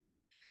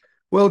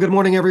Well, good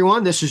morning,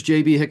 everyone. This is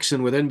J.B.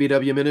 Hixson with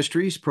NBW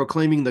Ministries,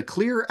 proclaiming the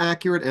clear,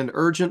 accurate, and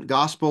urgent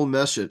gospel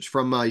message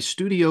from my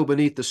studio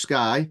beneath the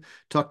sky,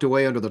 tucked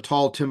away under the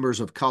tall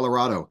timbers of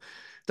Colorado.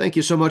 Thank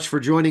you so much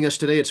for joining us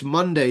today. It's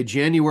Monday,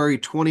 January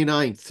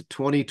 29th,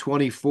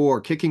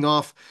 2024, kicking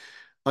off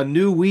a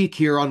new week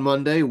here on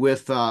Monday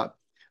with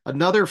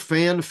another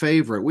fan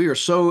favorite. We are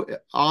so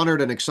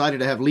honored and excited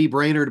to have Lee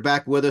Brainard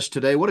back with us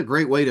today. What a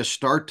great way to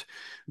start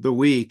the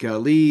week.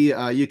 Lee,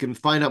 you can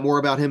find out more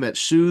about him at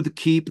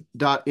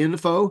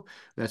soothkeep.info.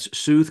 That's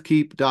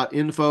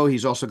soothkeep.info.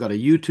 He's also got a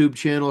YouTube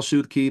channel,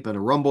 Soothkeep, and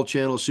a Rumble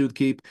channel,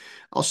 Soothkeep.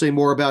 I'll say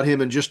more about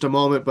him in just a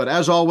moment. But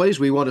as always,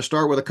 we want to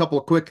start with a couple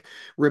of quick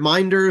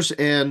reminders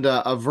and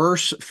a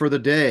verse for the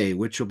day,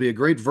 which will be a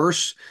great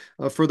verse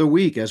for the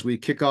week as we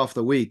kick off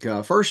the week.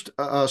 First,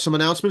 some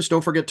announcements.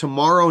 Don't forget,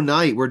 tomorrow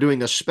night, we're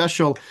doing a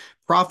special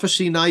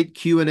Prophecy Night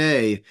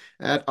Q&A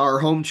at our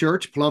home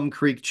church, Plum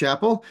Creek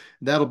Chapel.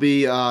 That'll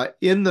be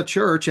in the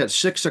church at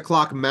 6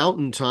 o'clock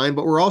Mountain Time,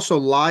 but we're also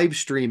live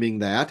streaming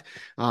that.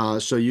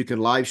 So you can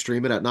live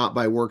stream it at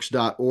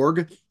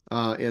notbyworks.org.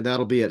 And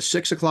that'll be at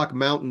 6 o'clock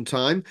Mountain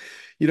Time.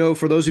 You know,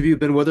 for those of you who've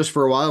been with us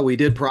for a while, we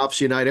did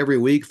Prophecy Night every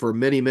week for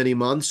many, many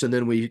months, and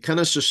then we kind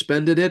of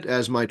suspended it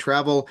as my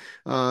travel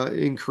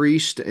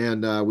increased,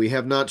 and we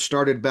have not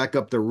started back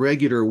up the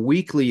regular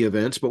weekly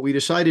events, but we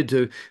decided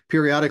to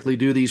periodically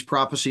do these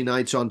Prophecy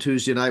Nights on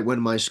Tuesday night when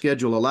my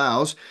schedule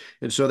allows,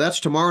 and so that's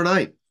tomorrow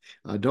night.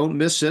 Don't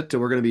miss it.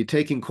 We're going to be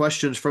taking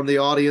questions from the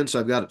audience.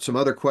 I've got some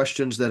other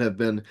questions that have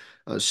been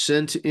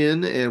sent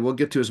in, and we'll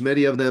get to as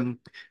many of them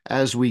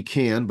as we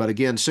can. But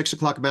again, 6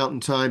 o'clock Mountain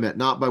Time at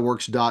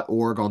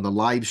notbyworks.org on the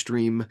live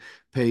stream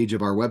page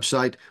of our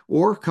website,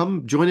 or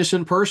come join us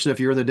in person if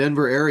you're in the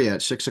Denver area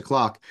at 6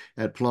 o'clock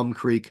at Plum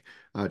Creek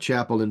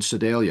Chapel in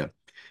Sedalia.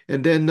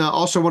 And then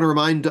also want to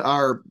remind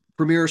our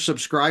Premier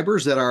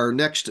subscribers that our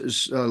next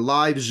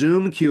live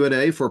Zoom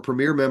Q&A for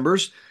Premier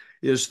members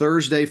is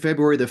Thursday,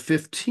 February the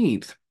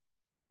 15th.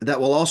 That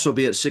will also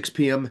be at 6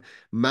 p.m.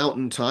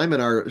 Mountain Time.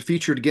 And our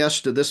featured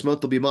guest this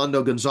month will be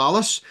Mondo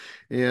Gonzalez.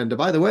 And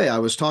by the way, I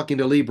was talking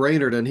to Lee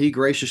Brainard, and he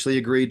graciously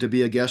agreed to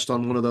be a guest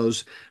on one of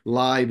those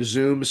live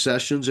Zoom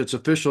sessions. It's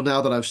official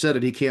now that I've said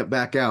it. He can't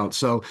back out.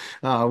 So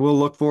we'll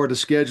look forward to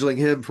scheduling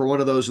him for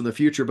one of those in the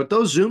future. But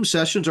those Zoom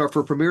sessions are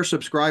for Premier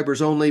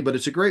subscribers only, but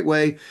it's a great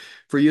way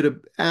for you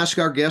to ask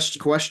our guests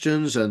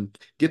questions and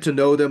get to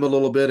know them a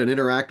little bit and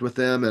interact with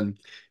them. And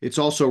it's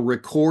also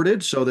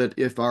recorded so that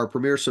if our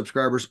Premier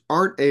subscribers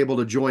aren't able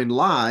to join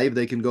live,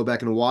 they can go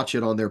back and watch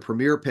it on their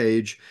Premier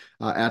page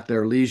at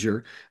their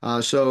leisure.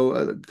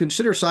 So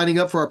consider signing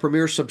up for our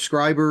Premier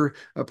subscriber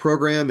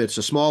program. It's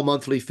a small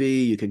monthly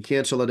fee. You can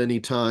cancel at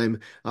any time.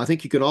 I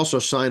think you can also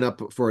sign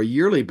up for a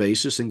yearly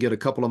basis and get a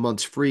couple of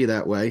months free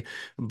that way.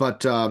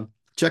 But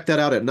check that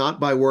out at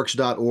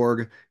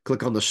notbyworks.org.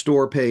 Click on the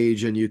store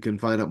page, and you can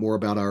find out more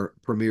about our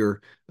Premier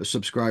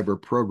subscriber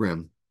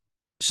program.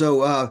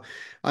 So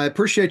I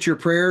appreciate your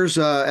prayers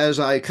as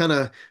I kind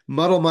of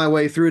muddle my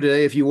way through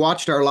today. If you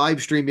watched our live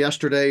stream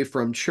yesterday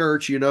from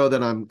church, you know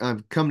that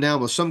I've come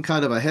down with some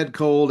kind of a head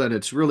cold, and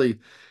it's really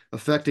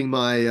affecting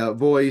my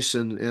voice,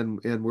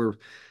 and we're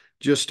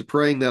just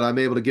praying that I'm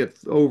able to get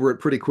over it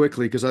pretty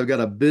quickly because I've got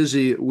a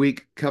busy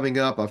week coming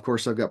up. Of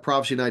course, I've got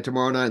Prophecy Night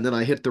tomorrow night, and then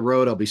I hit the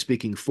road. I'll be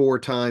speaking 4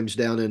 times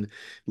down in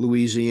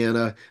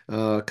Louisiana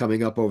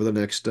coming up over the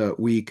next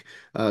week.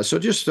 So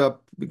just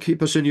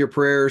keep us in your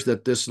prayers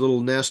that this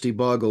little nasty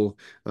bug will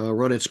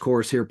run its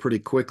course here pretty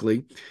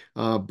quickly.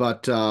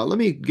 But let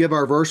me give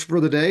our verse for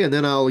the day, and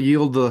then I'll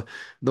yield the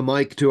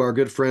mic to our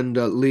good friend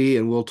Lee,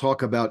 and we'll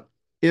talk about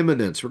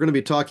Imminence. We're going to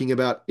be talking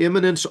about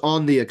Imminence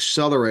on the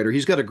Accelerator.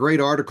 He's got a great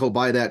article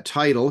by that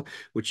title,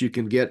 which you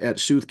can get at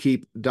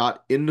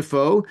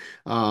soothkeep.info.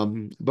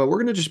 But we're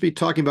going to just be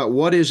talking about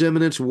what is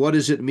imminence, what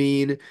does it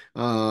mean,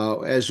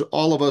 as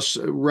all of us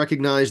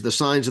recognize the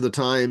signs of the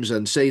times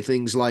and say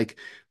things like,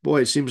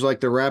 boy, it seems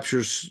like the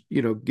rapture's,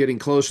 getting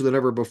closer than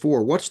ever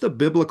before. What's the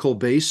biblical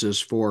basis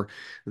for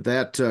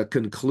that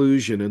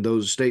conclusion and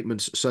those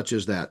statements such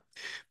as that?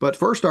 But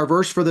first, our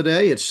verse for the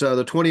day, it's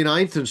the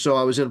 29th, and so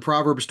I was in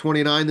Proverbs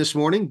 29 this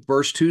morning.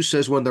 Verse 2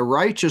 says, when the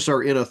righteous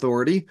are in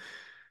authority,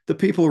 the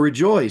people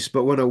rejoice,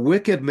 but when a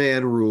wicked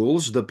man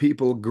rules, the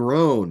people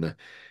groan.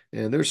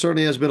 And there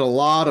certainly has been a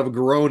lot of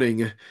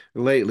groaning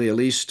lately, at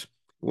least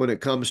when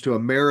it comes to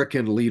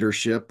American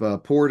leadership.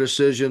 Poor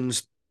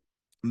decisions,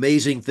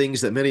 amazing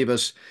things that many of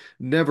us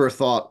never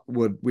thought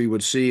we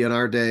would see in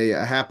our day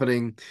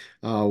happening.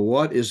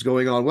 What is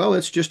going on? Well,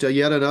 it's just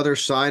yet another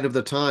sign of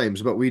the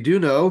times. But we do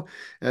know,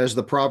 as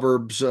the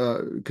Proverbs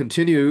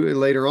continue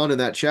later on in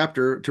that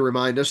chapter, to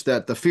remind us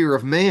that the fear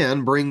of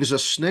man brings a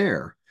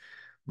snare,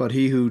 but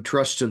he who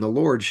trusts in the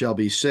Lord shall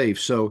be safe.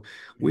 So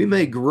we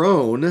may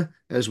groan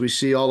as we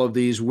see all of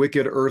these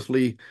wicked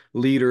earthly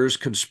leaders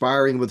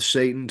conspiring with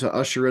Satan to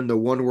usher in the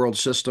one world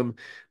system,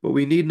 but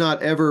we need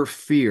not ever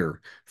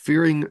fear.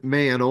 Fearing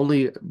man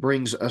only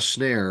brings a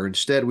snare.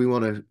 Instead, we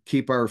want to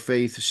keep our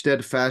faith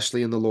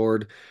steadfastly in the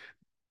Lord,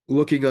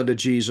 looking unto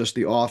Jesus,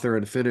 the author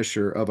and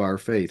finisher of our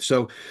faith.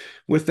 So,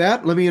 with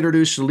that, let me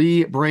introduce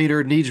Lee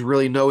Brainard. Needs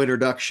really no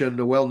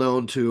introduction, well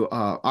known to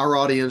our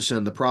audience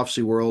and the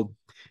prophecy world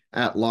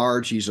at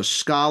large. He's a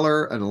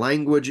scholar and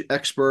language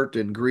expert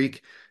in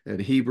Greek and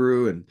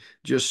Hebrew, and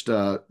just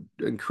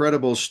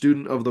incredible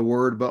student of the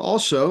word, but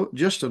also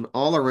just an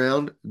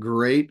all-around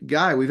great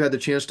guy. We've had the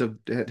chance to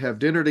have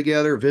dinner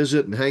together,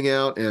 visit and hang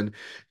out, and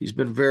he's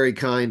been very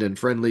kind and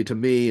friendly to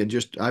me, and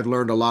just I've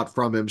learned a lot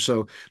from him.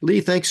 So,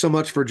 Lee, thanks so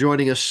much for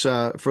joining us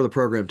for the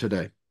program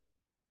today.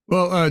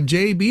 Well,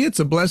 JB, it's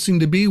a blessing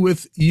to be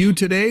with you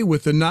today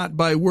with the Not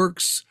By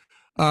Works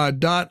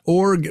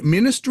 .org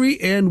ministry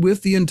and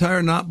with the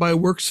entire Not By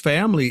Works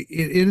family.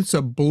 It's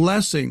a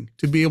blessing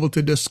to be able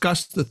to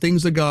discuss the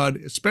things of God,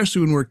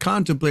 especially when we're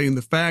contemplating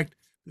the fact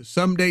that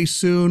someday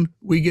soon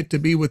we get to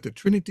be with the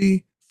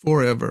Trinity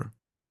forever.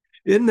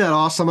 Isn't that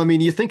awesome? I mean,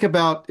 you think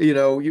about,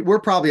 we're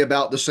probably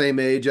about the same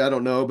age, I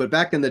don't know, but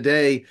back in the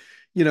day,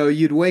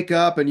 you'd wake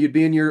up and you'd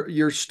be in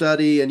your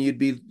study and you'd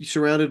be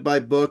surrounded by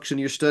books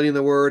and you're studying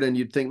the word and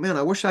you'd think, man,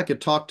 I wish I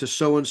could talk to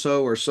so and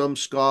so or some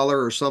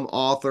scholar or some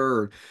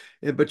author,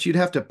 but you'd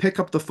have to pick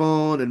up the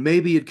phone and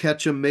maybe you'd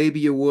catch them, maybe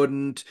you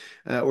wouldn't,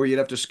 or you'd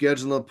have to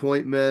schedule an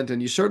appointment,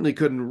 and you certainly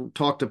couldn't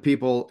talk to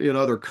people in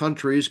other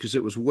countries because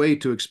it was way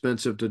too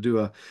expensive to do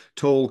a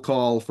toll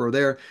call for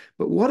there.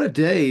 But what a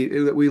day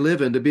that we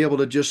live in to be able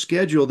to just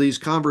schedule these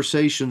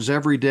conversations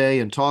every day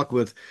and talk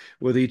with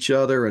each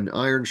other, and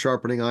iron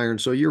sharpening iron.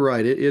 So you're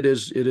right, it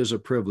is a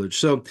privilege.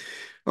 So,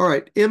 all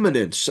right,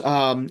 Imminence.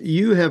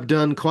 You have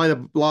done quite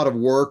a lot of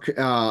work.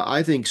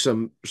 I think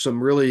some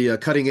really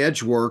cutting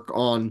edge work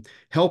on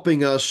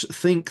helping us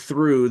think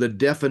through the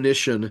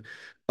definition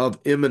of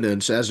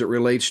imminence as it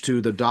relates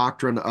to the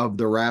doctrine of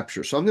the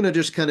rapture. So I'm going to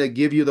just kind of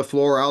give you the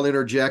floor. I'll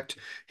interject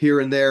here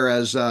and there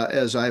as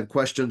I have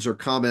questions or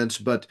comments.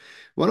 But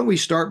why don't we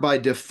start by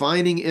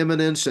defining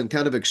imminence and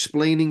kind of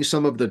explaining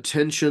some of the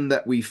tension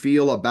that we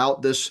feel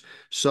about this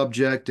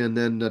subject, and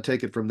then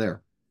take it from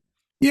there.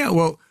 Yeah,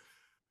 well,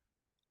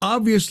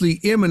 obviously,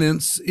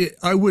 imminence,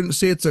 I wouldn't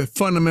say it's a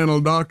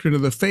fundamental doctrine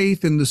of the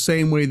faith in the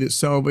same way that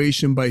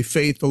salvation by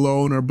faith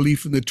alone or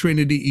belief in the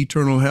Trinity,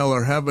 eternal hell,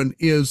 or heaven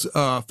is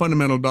a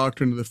fundamental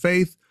doctrine of the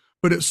faith,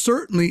 but it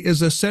certainly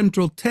is a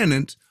central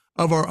tenet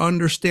of our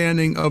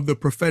understanding of the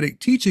prophetic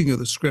teaching of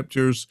the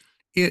scriptures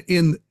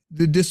in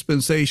the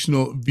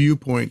dispensational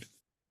viewpoint.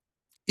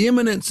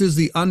 Imminence is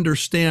the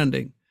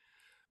understanding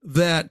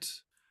that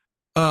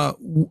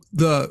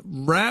the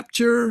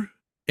rapture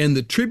and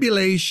the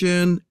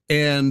tribulation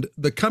and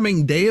the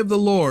coming day of the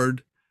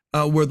Lord,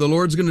 where the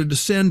Lord's going to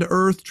descend to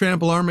earth,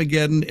 trample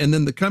Armageddon, and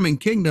then the coming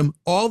kingdom,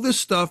 all this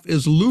stuff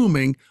is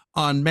looming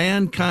on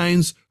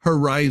mankind's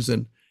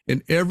horizon.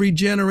 In every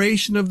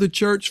generation of the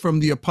church, from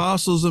the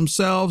apostles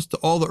themselves to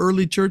all the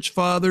early church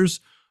fathers,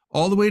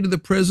 all the way to the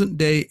present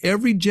day,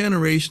 every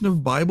generation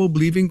of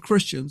Bible-believing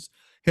Christians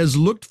has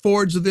looked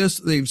forward to this.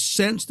 They've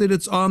sensed that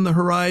it's on the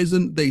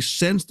horizon. They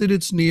sensed that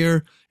it's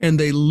near, and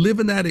they live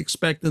in that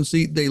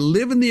expectancy. They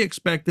live in the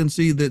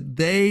expectancy that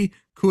they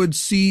could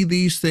see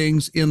these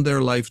things in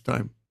their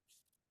lifetime.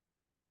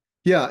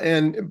 Yeah,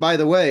 and by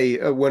the way,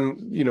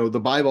 when the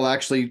Bible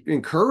actually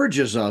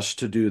encourages us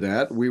to do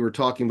that, we were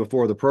talking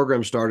before the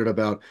program started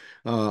about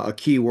a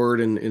key word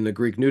in the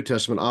Greek New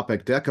Testament,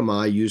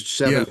 apekdekamai, used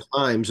seven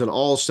times, and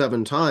all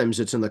seven times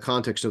it's in the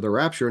context of the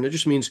rapture, and it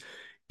just means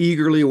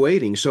eagerly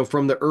waiting. So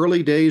from the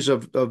early days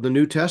of the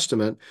New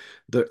Testament,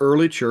 the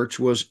early church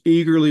was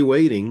eagerly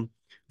waiting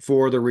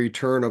for the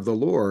return of the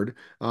Lord.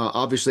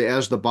 Obviously,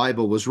 as the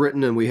Bible was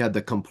written and we had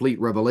the complete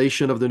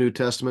revelation of the New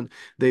Testament,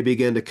 they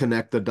began to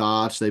connect the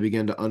dots. They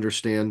began to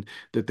understand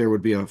that there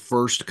would be a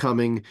first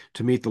coming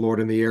to meet the Lord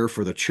in the air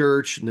for the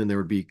church, and then there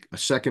would be a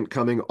second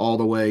coming all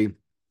the way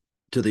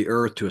to the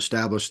earth to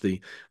establish the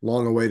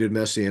long-awaited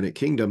Messianic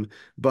kingdom.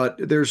 But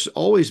there's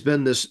always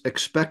been this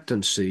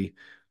expectancy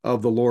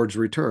of the Lord's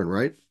return,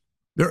 right?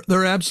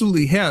 There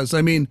absolutely has.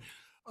 I mean,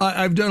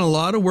 I've done a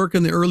lot of work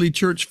in the early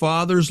church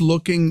fathers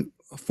looking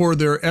for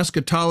their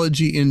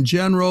eschatology in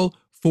general,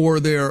 for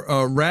their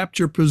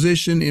rapture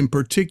position in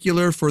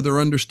particular, for their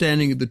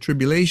understanding of the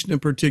tribulation in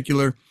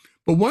particular.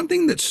 But one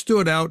thing that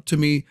stood out to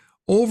me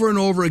over and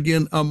over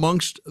again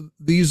amongst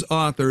these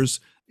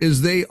authors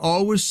is they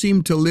always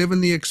seem to live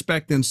in the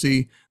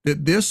expectancy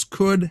that this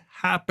could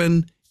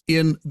happen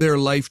in their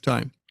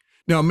lifetime.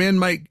 Now, men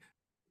might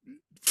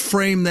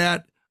frame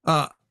that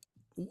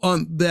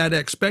on that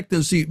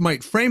expectancy,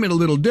 might frame it a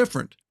little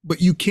different, but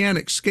you can't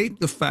escape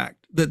the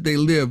fact that they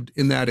lived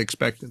in that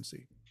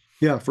expectancy.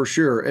 Yeah, for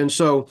sure. And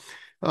so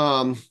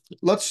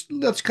let's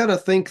kind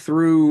of think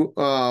through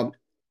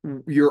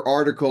your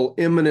article,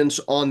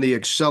 Imminence on the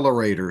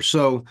Accelerator.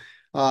 So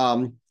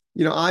I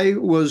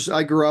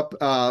grew up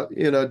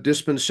in a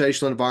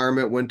dispensational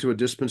environment, went to a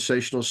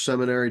dispensational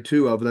seminary,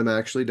 two of them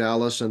actually,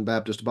 Dallas and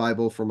Baptist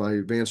Bible, for my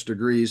advanced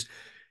degrees.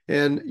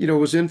 And,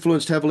 was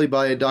influenced heavily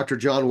by Dr.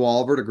 John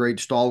Walvoord, a great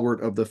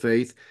stalwart of the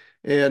faith.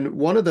 And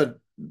one of the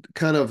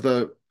kind of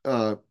the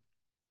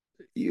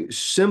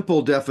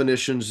simple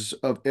definitions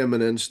of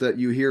imminence that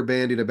you hear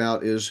bandied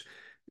about is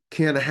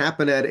can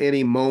happen at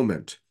any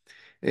moment.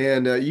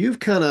 And you've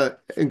kind of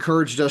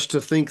encouraged us to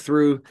think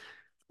through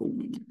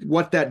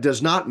what that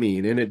does not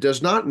mean. And it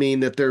does not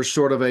mean that there's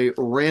sort of a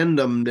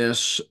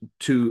randomness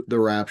to the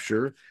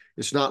rapture.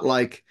 It's not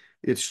like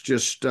it's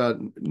just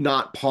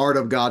not part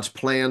of God's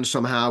plan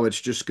somehow.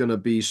 It's just going to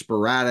be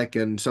sporadic,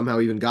 and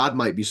somehow even God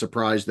might be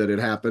surprised that it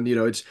happened.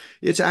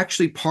 It's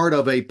actually part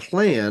of a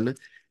plan.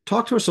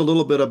 Talk to us a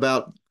little bit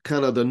about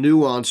kind of the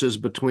nuances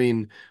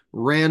between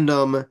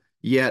random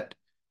yet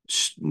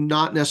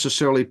not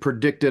necessarily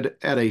predicted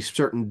at a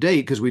certain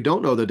date, because we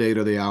don't know the date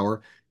or the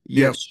hour,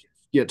 yet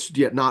Yep.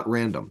 yet not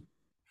random.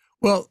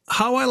 Well,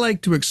 how I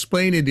like to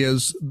explain it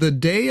is the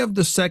day of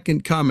the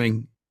second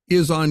coming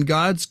is on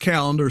God's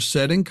calendar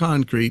set in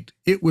concrete.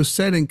 It was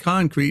set in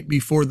concrete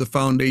before the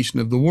foundation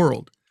of the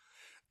world.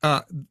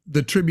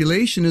 The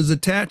tribulation is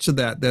attached to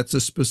that. That's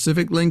a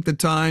specific length of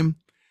time.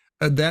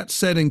 That's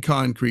set in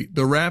concrete.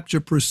 The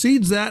rapture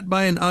precedes that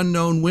by an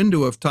unknown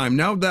window of time.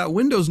 Now, that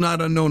window's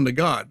not unknown to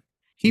God.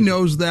 He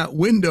knows that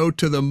window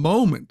to the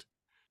moment,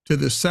 to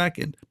the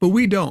second, but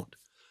we don't.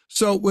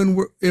 So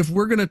if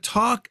we're going to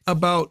talk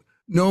about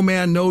no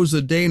man knows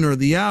the day nor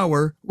the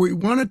hour, we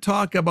want to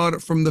talk about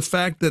it from the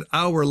fact that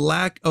our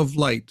lack of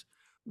light,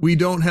 we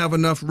don't have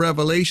enough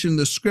revelation in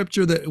the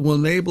scripture that will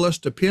enable us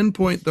to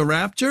pinpoint the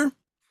rapture.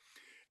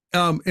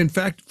 In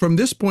fact, from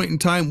this point in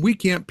time, we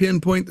can't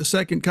pinpoint the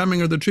second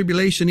coming or the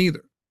tribulation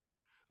either.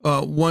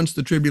 Once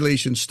the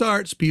tribulation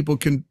starts, people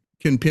can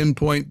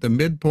pinpoint the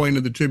midpoint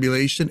of the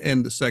tribulation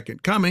and the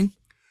second coming,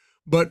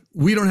 but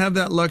we don't have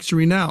that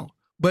luxury now.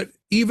 But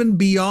even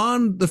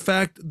beyond the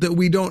fact that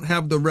we don't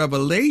have the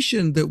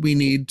revelation that we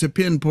need to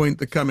pinpoint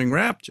the coming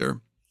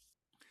rapture,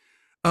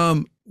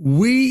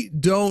 we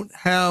don't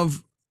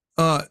have,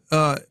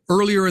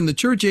 earlier in the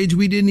church age,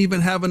 we didn't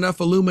even have enough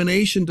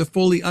illumination to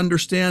fully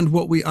understand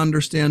what we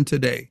understand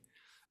today.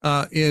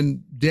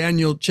 In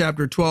Daniel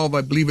chapter 12,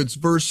 I believe it's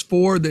verse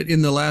 4, that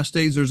in the last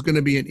days there's going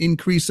to be an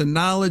increase in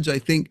knowledge. I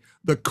think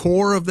the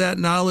core of that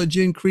knowledge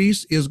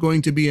increase is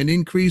going to be an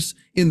increase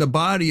in the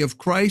body of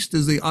Christ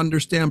as they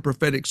understand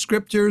prophetic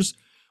scriptures.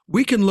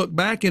 We can look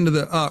back into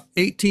the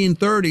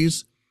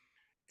 1830s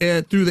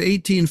through the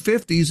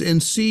 1850s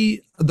and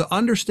see the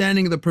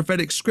understanding of the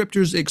prophetic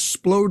scriptures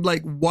explode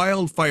like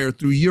wildfire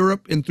through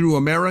Europe and through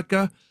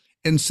America.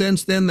 And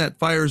since then, that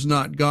fire's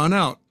not gone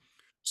out.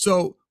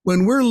 So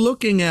when we're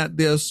looking at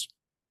this,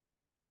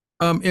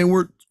 and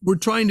we're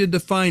trying to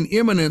define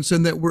imminence,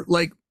 and that we're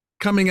like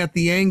coming at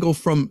the angle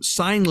from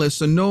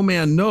signless and no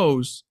man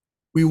knows,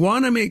 we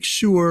want to make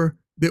sure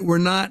that we're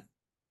not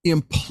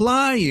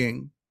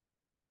implying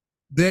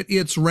that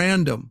it's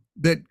random,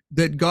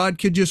 that God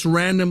could just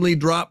randomly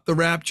drop the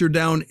rapture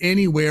down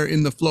anywhere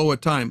in the flow of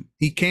time.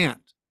 He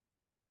can't.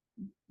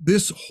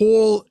 This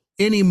whole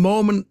any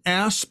moment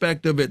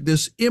aspect of it,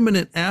 this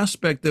imminent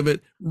aspect of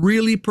it,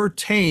 really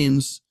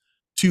pertains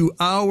to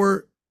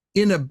our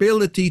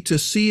inability to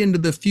see into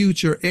the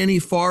future any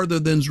farther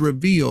than's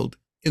revealed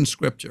in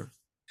Scripture.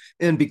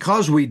 And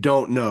because we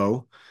don't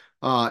know,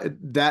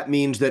 that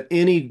means that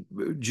any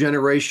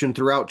generation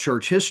throughout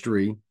church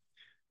history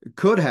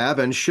could have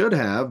and should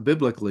have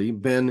biblically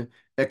been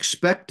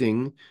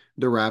expecting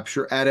the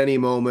rapture at any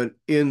moment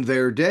in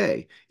their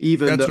day,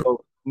 even That's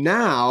though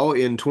now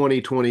in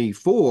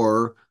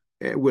 2024,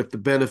 with the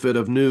benefit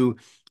of new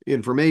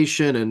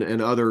information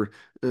and other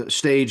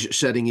stage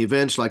setting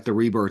events like the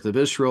rebirth of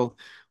Israel,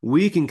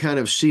 we can kind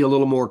of see a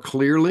little more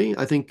clearly.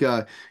 I think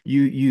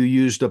you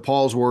used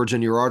Paul's words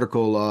in your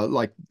article,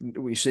 like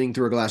we seeing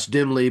through a glass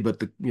dimly,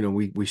 but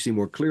we see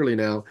more clearly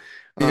now.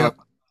 Yep.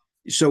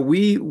 So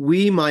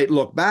we might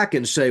look back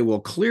and say, well,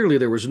 clearly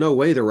there was no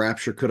way the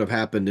rapture could have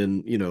happened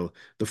in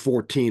the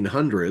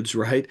 1400s,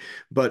 right?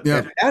 But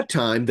Yep. at that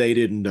time they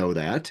didn't know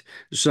that.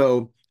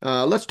 So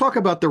let's talk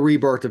about the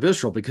rebirth of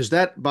Israel, because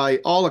that, by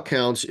all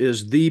accounts,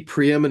 is the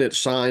preeminent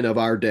sign of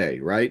our day,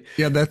 right?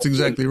 Yeah, that's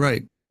exactly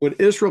right. When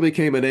Israel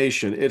became a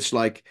nation, it's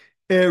like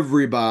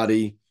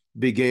everybody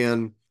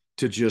began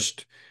to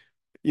just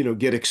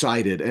get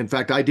excited. In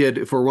fact, I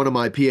did, for one of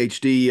my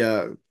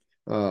PhD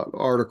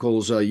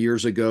articles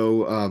years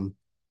ago,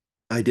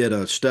 I did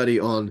a study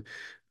on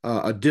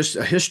a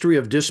history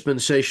of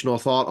dispensational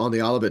thought on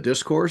the Olivet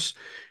Discourse.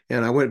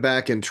 And I went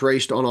back and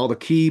traced on all the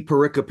key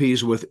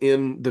pericopes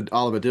within the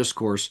Olivet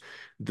Discourse,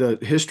 the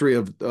history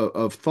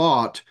of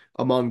thought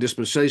among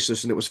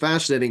dispensationalists. And it was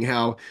fascinating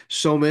how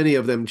so many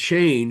of them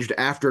changed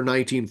after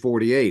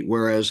 1948,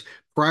 whereas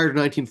prior to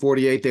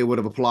 1948, they would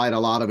have applied a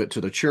lot of it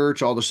to the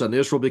church. All of a sudden,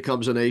 Israel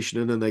becomes a nation,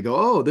 and then they go,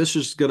 oh, this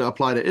is going to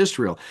apply to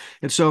Israel.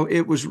 And so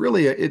it was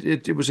really,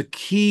 it was a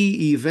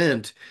key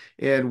event.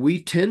 And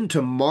we tend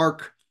to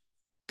mark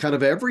kind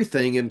of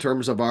everything in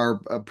terms of our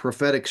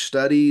prophetic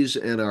studies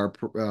and our,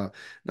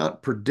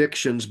 not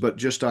predictions, but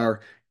just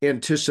our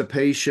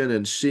anticipation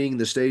and seeing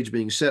the stage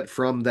being set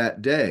from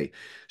that day.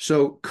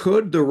 So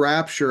could the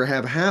rapture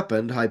have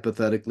happened,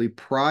 hypothetically,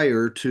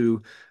 prior to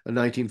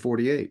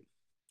 1948?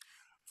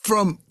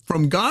 From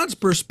God's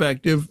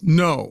perspective,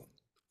 no.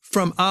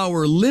 From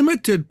our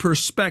limited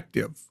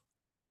perspective,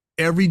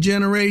 every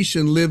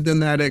generation lived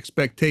in that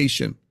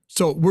expectation.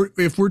 So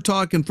if we're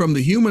talking from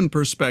the human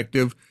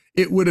perspective,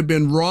 it would have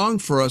been wrong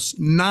for us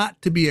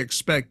not to be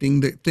expecting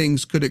that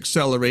things could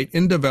accelerate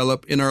and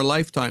develop in our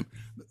lifetime.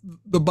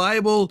 The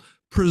Bible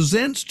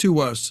presents to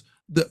us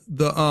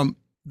the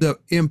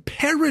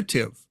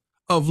imperative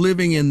of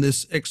living in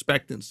this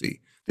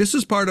expectancy. This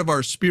is part of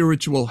our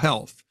spiritual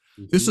health.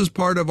 This Mhm. is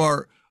part of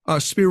our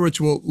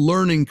spiritual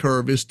learning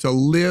curve, is to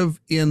live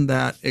in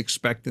that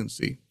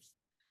expectancy.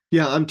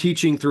 Yeah, I'm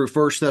teaching through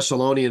First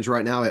Thessalonians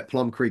right now at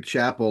Plum Creek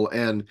Chapel,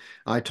 and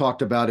I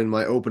talked about in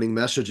my opening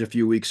message a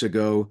few weeks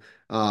ago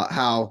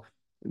how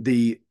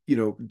the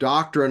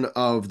doctrine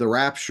of the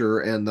rapture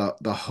and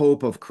the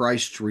hope of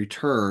Christ's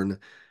return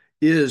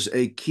is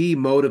a key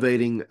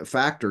motivating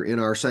factor in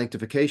our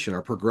sanctification,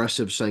 our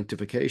progressive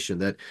sanctification,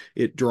 that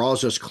it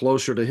draws us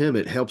closer to Him.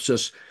 It helps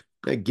us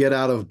get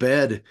out of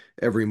bed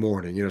every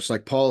morning. It's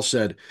like Paul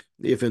said,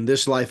 if in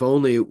this life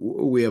only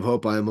we have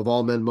hope, I am of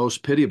all men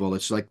most pitiable.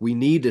 It's like we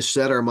need to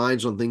set our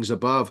minds on things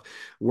above,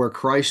 where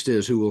Christ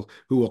is, who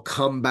will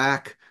come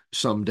back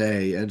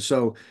someday. And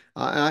so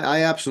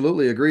I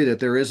absolutely agree that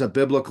there is a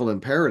biblical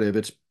imperative.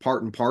 It's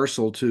part and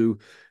parcel to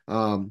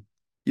um,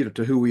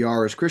 to who we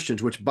are as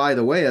Christians, which, by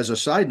the way, as a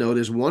side note,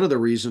 is one of the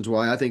reasons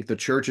why I think the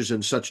church is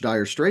in such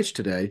dire straits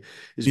today,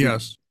 is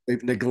because Yes.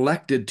 they've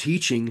neglected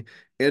teaching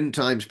end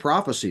times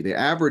prophecy. The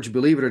average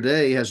believer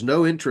today has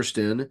no interest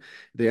in,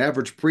 the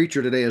average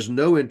preacher today has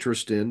no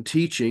interest in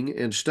teaching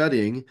and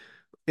studying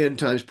end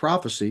times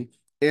prophecy.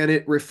 And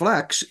it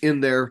reflects in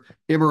their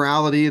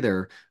immorality,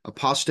 their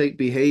apostate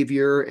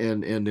behavior,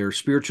 and their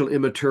spiritual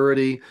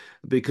immaturity.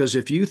 Because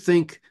if you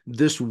think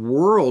this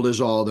world is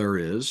all there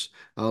is,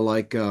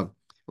 like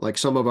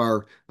some of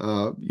our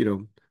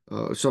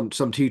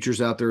some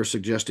teachers out there are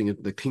suggesting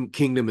that the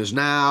kingdom is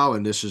now,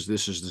 and this is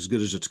as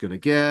good as it's going to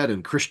get,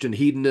 and Christian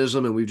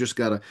hedonism, and we've just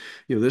got to,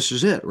 this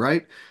is it,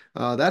 right?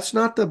 That's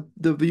not the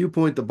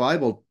viewpoint the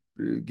Bible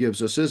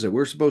gives us, is it?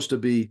 We're supposed to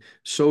be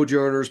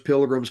sojourners,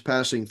 pilgrims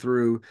passing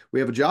through. We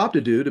have a job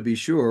to do, to be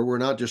sure. We're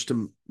not just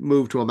to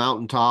move to a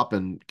mountaintop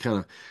and kind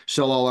of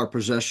sell all our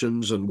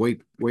possessions and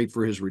wait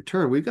for His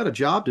return. We've got a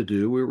job to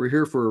do. We're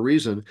here for a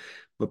reason,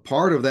 but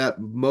part of that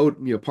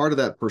part of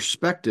that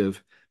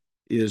perspective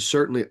is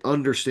certainly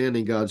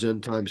understanding God's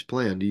end times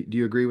plan. Do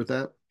you agree with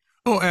that?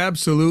 Oh,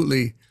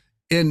 absolutely.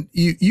 And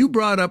you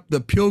brought up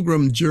the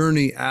pilgrim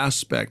journey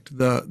aspect,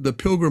 the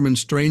pilgrim and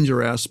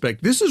stranger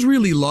aspect. This is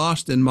really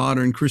lost in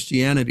modern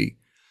Christianity.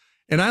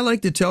 And I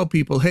like to tell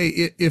people,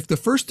 hey, if the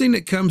first thing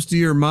that comes to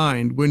your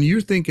mind when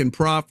you're thinking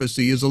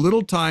prophecy is a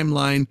little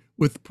timeline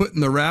with putting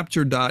the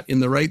rapture dot in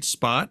the right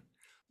spot,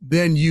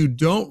 then you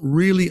don't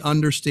really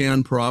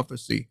understand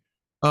prophecy.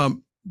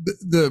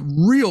 The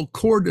real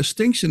core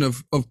distinction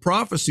of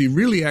prophecy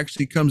really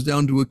actually comes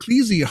down to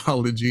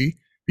ecclesiology,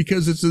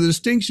 because it's a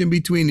distinction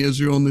between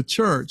Israel and the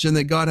church, and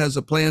that God has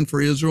a plan for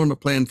Israel and a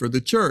plan for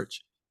the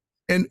church.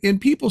 And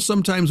people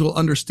sometimes will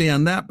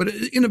understand that, but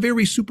in a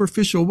very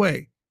superficial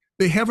way.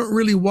 They haven't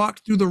really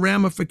walked through the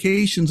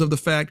ramifications of the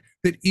fact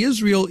that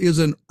Israel is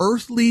an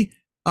earthly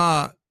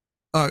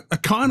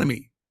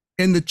economy,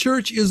 and the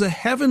church is a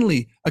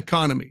heavenly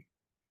economy.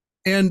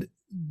 And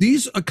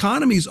these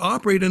economies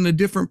operate on a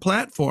different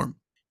platform.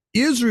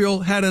 Israel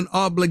had an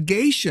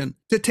obligation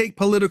to take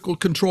political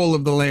control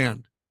of the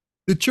land.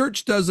 The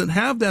church doesn't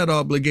have that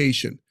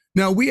obligation.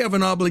 Now, we have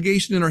an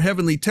obligation in our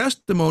heavenly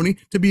testimony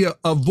to be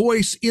a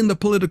voice in the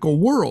political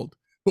world,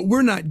 but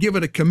we're not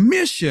given a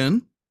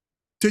commission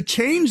to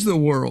change the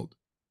world.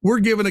 We're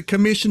given a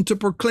commission to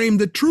proclaim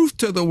the truth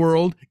to the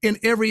world in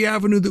every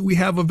avenue that we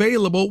have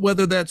available,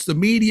 whether that's the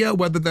media,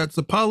 whether that's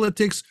the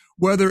politics,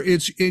 whether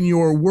it's in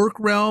your work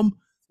realm,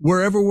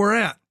 wherever we're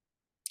at.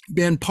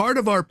 And part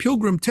of our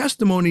pilgrim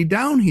testimony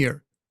down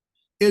here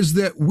is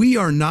that we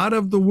are not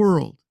of the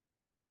world.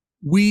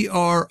 We're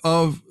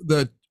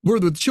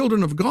the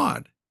children of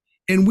God,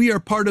 and we are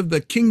part of the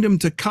kingdom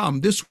to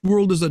come. This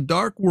world is a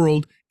dark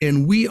world,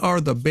 and we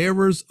are the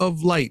bearers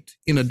of light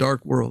in a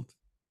dark world.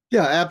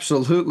 Yeah,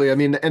 absolutely. I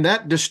mean, and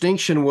that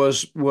distinction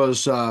was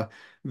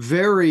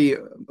very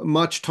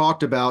much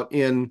talked about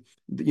in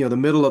the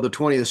middle of the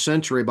 20th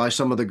century by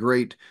some of the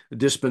great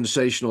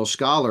dispensational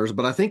scholars.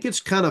 But I think it's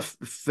kind of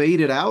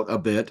faded out a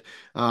bit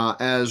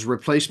as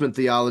replacement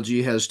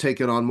theology has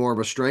taken on more of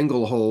a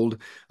stranglehold,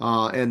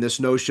 and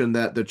this notion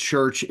that the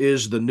church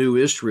is the new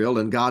Israel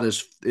and God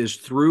is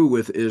through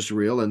with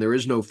Israel and there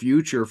is no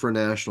future for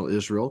national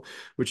Israel,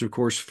 which of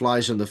course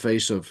flies in the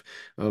face of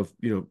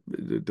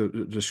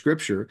the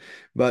scripture.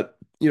 But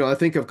I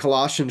think of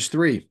Colossians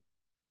 3.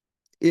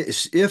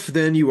 If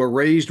then you are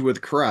raised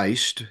with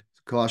Christ,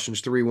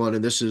 Colossians 3:1,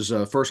 and this is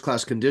first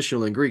class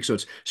conditional in Greek, so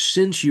it's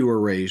since you were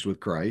raised with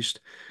Christ,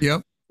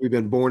 Yep. we've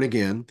been born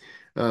again.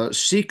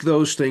 Seek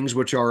those things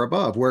which are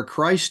above, where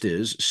Christ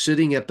is,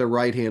 sitting at the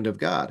right hand of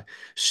God.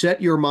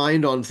 Set your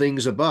mind on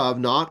things above,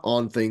 not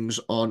on things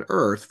on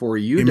earth, for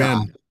you Amen.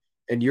 died,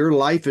 and your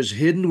life is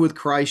hidden with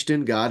Christ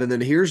in God. And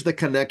then here's the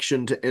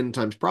connection to end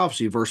times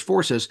prophecy. Verse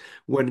 4 says,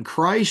 when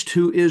Christ,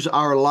 who is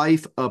our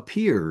life,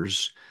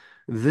 appears,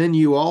 then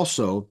you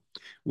also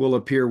will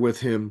appear with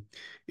him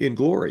in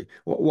glory.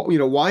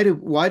 Why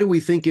do we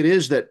think it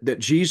is that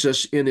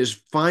Jesus, in his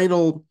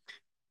final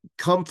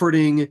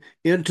comforting,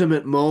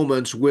 intimate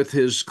moments with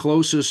his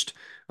closest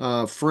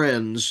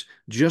friends,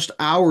 just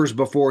hours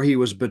before he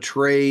was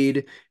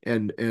betrayed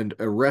and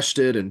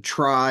arrested and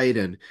tried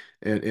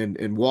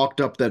and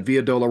walked up that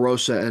Via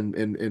Dolorosa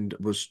and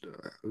was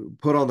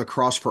put on the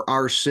cross for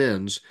our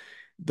sins.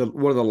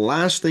 One of the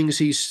last things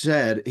he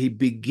said, he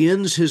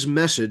begins his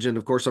message, and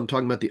of course I'm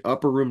talking about the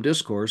upper room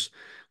discourse,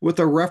 with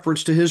a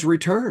reference to his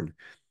return.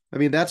 I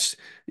mean, that's,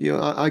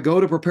 I go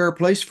to prepare a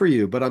place for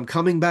you, but I'm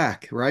coming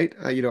back, right?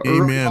 Early on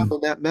Amen. in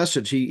that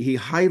message, he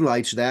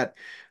highlights that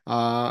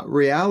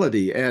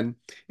reality, and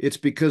it's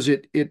because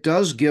it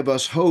does give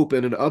us hope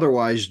in an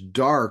otherwise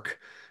dark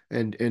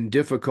and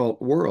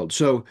difficult world.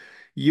 So,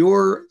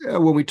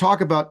 when we talk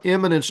about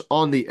imminence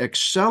on the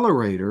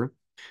accelerator,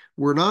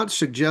 we're not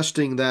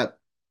suggesting that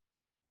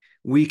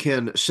we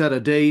can set a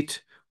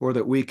date or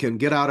that we can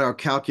get out our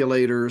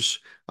calculators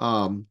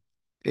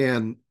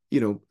and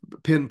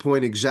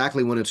pinpoint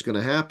exactly when it's going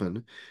to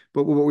happen.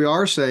 But what we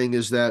are saying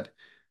is that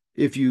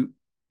if you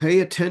pay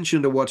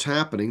attention to what's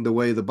happening the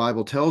way the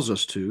Bible tells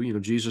us to,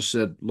 Jesus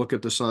said, look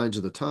at the signs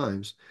of the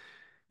times.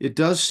 It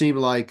does seem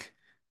like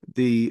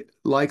the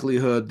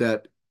likelihood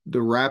that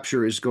the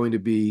rapture is going to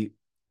be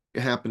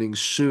happening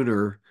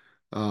sooner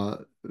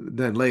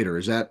than later.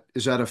 Is that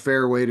a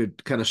fair way to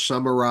kind of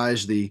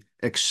summarize the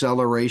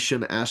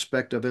acceleration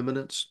aspect of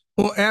imminence?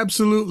 Well,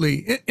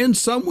 absolutely. And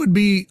some would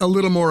be a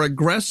little more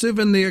aggressive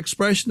in the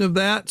expression of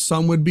that.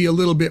 Some would be a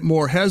little bit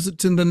more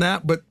hesitant than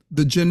that. But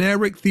the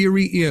generic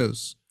theory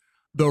is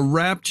the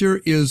rapture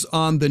is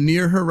on the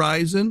near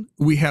horizon.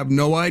 We have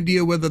no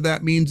idea whether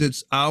that means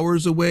it's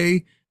hours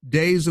away,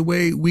 days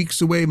away,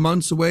 weeks away,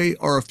 months away,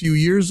 or a few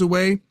years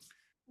away.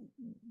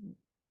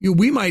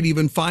 We might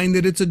even find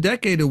that it's a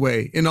decade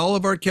away. In all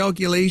of our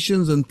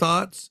calculations and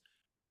thoughts,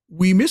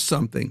 we miss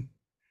something.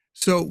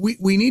 So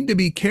we need to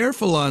be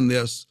careful on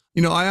this.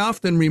 I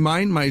often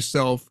remind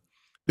myself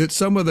that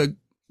some of the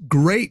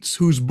greats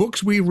whose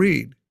books we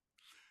read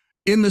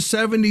in the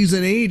 70s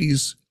and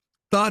 80s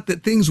thought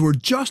that things were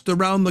just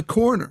around the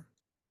corner.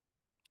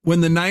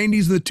 When the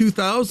 90s and the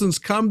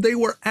 2000s come, they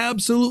were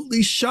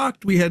absolutely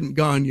shocked we hadn't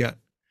gone yet.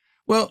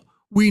 Well,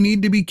 we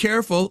need to be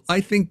careful. I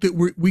think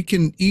that we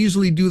can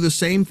easily do the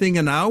same thing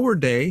in our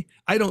day.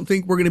 I don't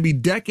think we're going to be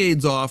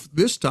decades off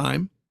this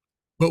time,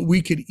 but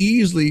we could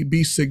easily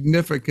be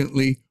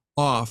significantly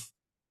off.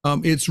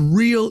 It's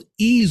real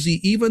easy,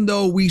 even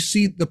though we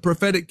see the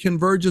prophetic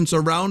convergence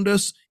around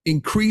us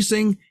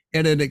increasing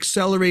at an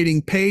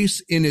accelerating pace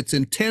in its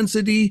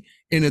intensity,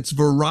 in its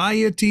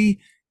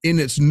variety, in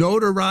its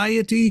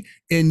notoriety,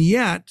 and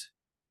yet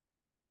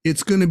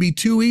it's going to be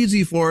too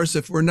easy for us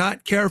if we're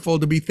not careful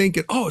to be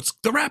thinking, oh,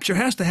 the rapture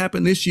has to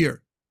happen this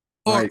year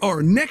Right.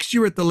 or next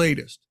year at the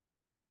latest.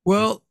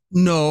 Well,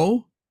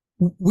 no,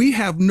 we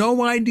have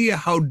no idea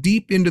how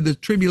deep into the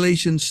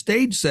tribulation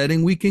stage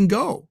setting we can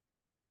go.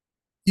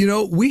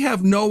 We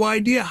have no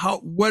idea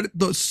what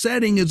the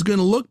setting is going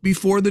to look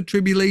before the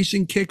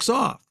tribulation kicks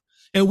off.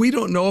 And we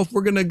don't know if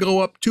we're going to go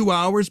up 2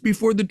 hours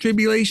before the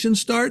tribulation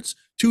starts,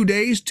 2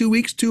 days, 2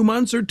 weeks, 2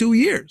 months, or 2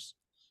 years.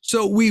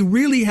 So we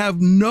really have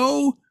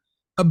no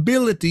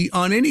ability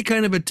on any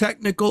kind of a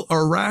technical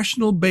or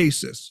rational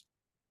basis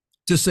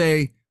to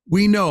say,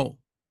 we know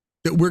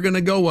that we're going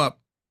to go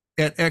up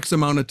at X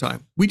amount of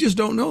time. We just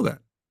don't know that.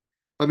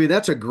 I mean,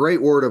 that's a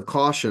great word of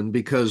caution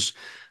because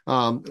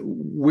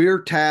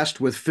we're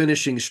tasked with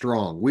finishing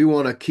strong. We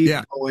want to keep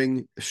Yeah.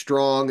 going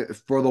strong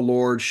for the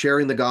Lord,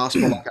 sharing the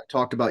gospel, like I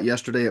talked about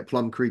yesterday at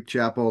Plum Creek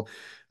Chapel.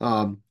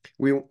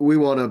 We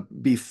want to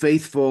be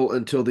faithful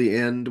until the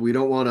end. We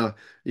don't want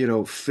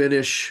to,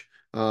 finish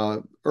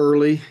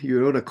early. You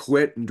don't want to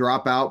quit and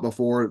drop out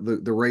before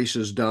the race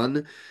is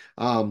done.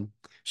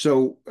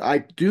 So I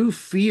do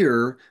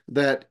fear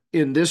that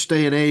in this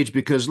day and age,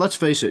 because let's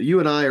face it, you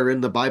and I are in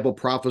the Bible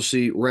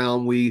prophecy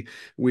realm.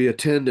 We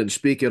attend and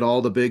speak at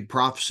all the big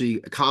prophecy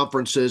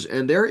conferences,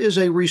 and there is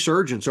a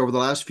resurgence over the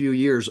last few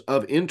years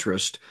of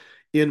interest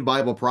in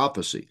Bible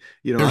prophecy.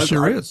 There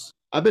sure is.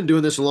 I've been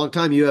doing this a long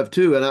time. You have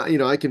too,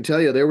 and I can tell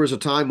you there was a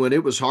time when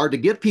it was hard to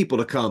get people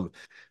to come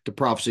to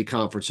prophecy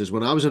conferences.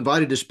 When I was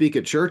invited to speak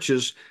at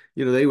churches,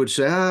 they would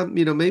say,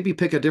 maybe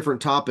pick a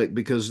different topic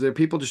because there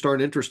people just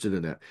aren't interested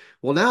in that.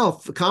 Well, now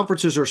the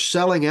conferences are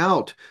selling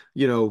out,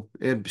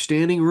 and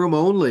standing room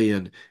only,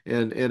 and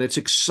it's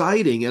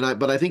exciting.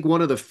 But I think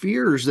one of the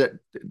fears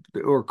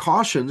or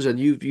cautions, and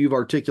you've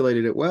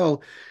articulated it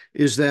well,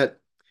 is that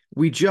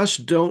we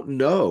just don't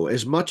know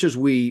as much as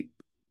we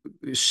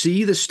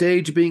see the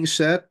stage being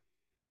set,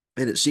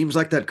 and it seems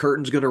like that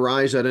curtain's going to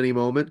rise at any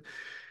moment.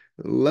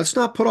 Let's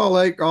not put all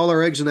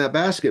our eggs in that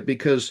basket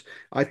because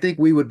I think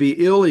we would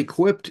be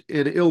ill-equipped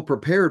and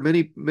ill-prepared.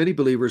 Many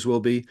believers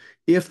will be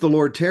if the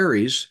Lord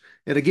tarries.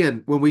 And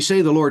again, when we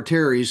say the Lord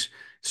tarries,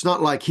 it's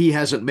not like he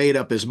hasn't made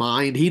up his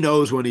mind. He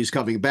knows when he's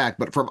coming back.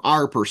 But from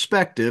our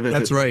perspective, if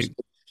That's right.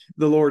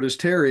 the Lord is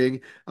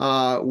tarrying,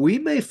 we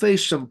may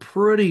face some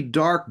pretty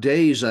dark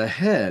days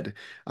ahead.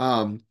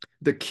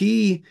 The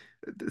key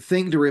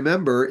thing to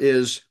remember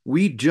is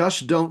we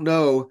just don't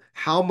know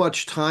how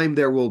much time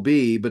there will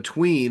be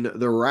between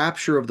the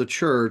rapture of the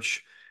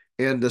church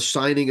and the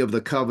signing of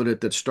the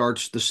covenant that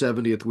starts the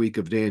 70th week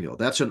of Daniel.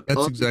 That's an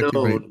That's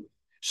exactly right. unknown.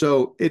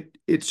 So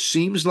it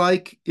seems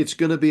like it's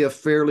going to be a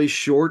fairly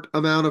short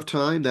amount of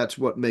time. That's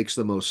what makes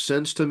the most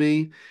sense to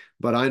me.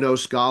 But I know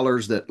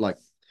scholars that, like,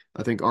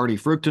 I think Arnie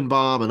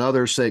Fruchtenbaum and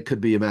others say it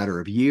could be a matter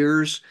of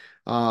years.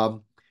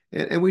 Um,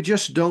 and we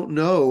just don't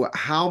know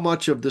how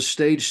much of the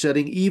stage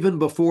setting, even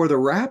before the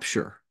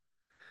rapture,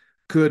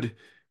 could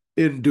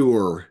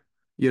endure,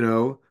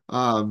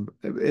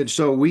 and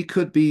so we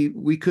could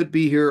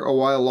be here a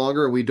while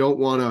longer. We don't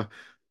want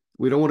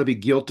to be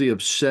guilty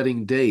of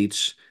setting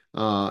dates.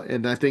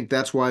 And I think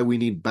that's why we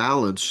need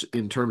balance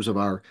in terms of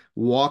our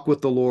walk with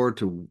the Lord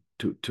to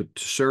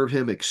serve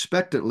Him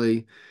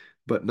expectantly,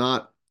 but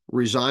not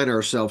resign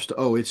ourselves to,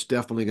 oh, it's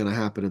definitely going to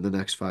happen in the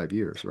next 5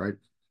 years, right?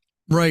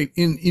 Right.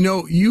 And,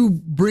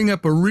 you bring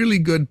up a really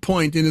good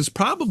point, and it's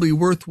probably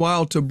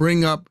worthwhile to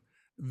bring up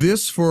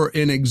this for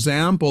an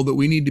example that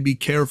we need to be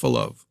careful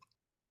of.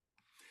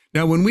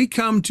 Now, when we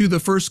come to the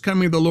first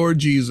coming of the Lord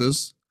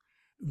Jesus,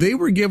 they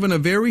were given a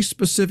very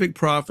specific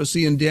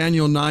prophecy in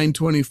Daniel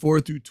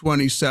 9:24 through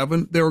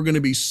 27. There were going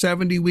to be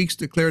 70 weeks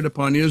declared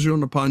upon Israel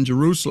and upon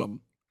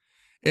Jerusalem.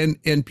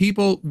 And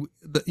people,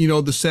 the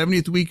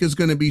 70th week is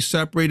going to be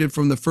separated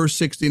from the first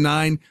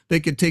 69. They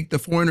could take the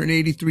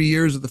 483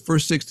 years of the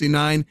first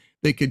 69.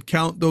 They could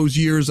count those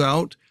years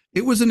out.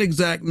 It was an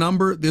exact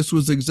number. This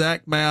was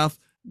exact math.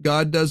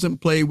 God doesn't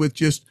play with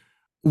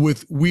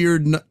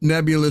weird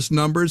nebulous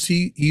numbers.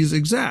 He's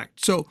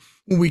exact. So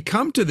when we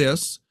come to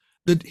this,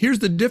 here's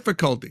the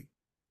difficulty.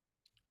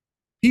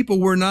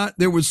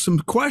 There was some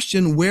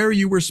question where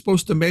you were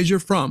supposed to measure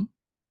from.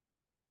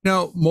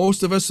 Now,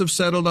 most of us have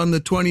settled on the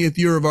 20th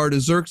year of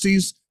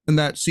Artaxerxes, and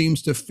that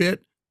seems to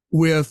fit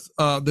with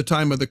the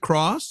time of the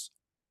cross.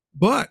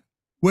 But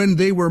when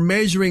they were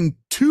measuring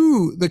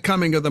to the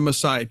coming of the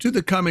Messiah, to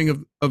the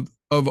coming of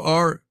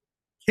our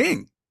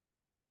King,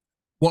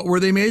 what were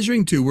they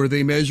measuring to? Were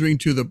they measuring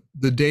to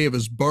the day of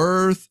his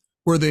birth?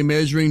 Were they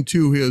measuring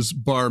to his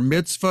bar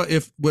mitzvah,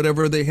 if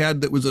whatever they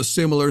had that was a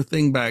similar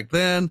thing back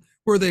then?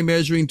 Were they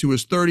measuring to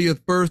his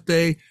 30th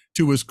birthday,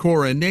 to his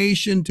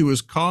coronation, to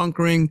his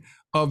conquering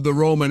of the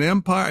Roman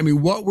Empire? I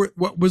mean, what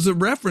was it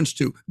reference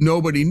to?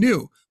 Nobody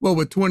knew. Well,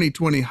 with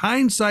 2020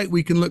 hindsight,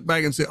 we can look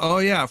back and say, oh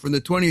yeah, from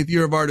the 20th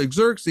year of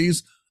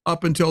Artaxerxes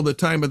up until the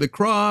time of the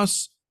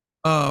cross,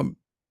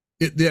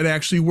 it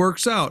actually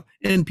works out.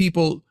 And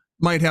people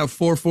might have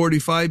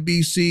 445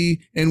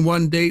 BC and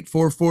one date,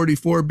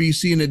 444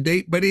 BC and a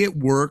date, but it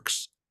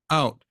works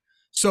out.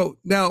 So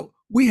now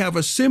we have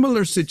a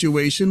similar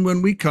situation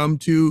when we come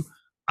to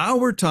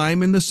our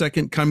time in the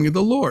second coming of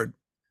the Lord.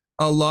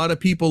 A lot of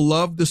people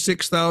love the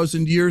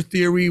 6,000 year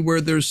theory, where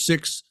there's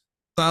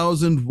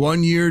 6,000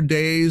 1-year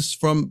days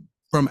from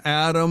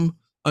Adam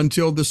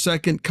until the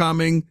second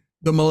coming.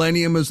 The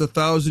millennium is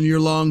 1,000-year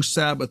long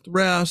Sabbath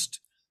rest.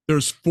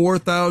 There's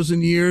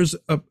 4,000 years,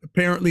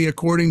 apparently,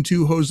 according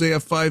to Hosea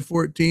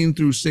 5:14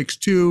 through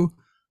 6:2.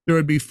 There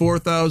would be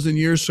 4,000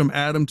 years from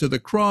Adam to the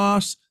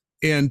cross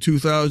and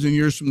 2,000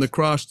 years from the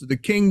cross to the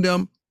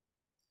kingdom.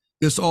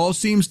 This all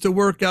seems to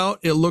work out.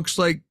 It looks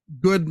like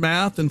good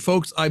math. And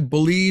folks, I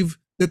believe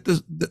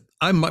that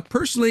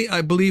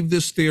I believe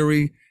this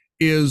theory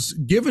is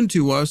given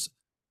to us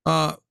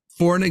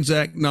for an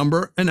exact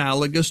number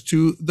analogous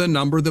to the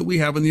number that we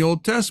have in the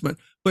Old Testament.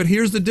 But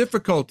here's the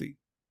difficulty.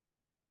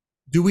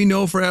 Do we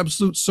know for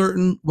absolute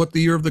certain what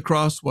the year of the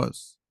cross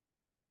was?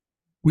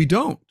 We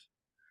don't.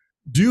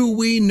 Do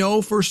we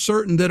know for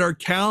certain that our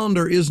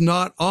calendar is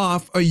not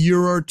off a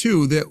year or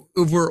two, that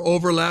if we're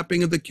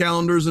overlapping of the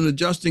calendars and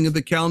adjusting of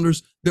the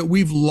calendars, that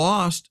we've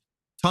lost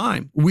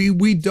time?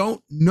 We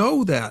don't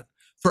know that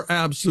for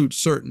absolute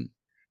certain.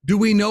 Do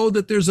we know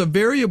that there's a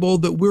variable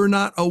that we're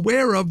not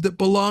aware of that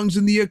belongs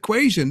in the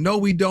equation? No,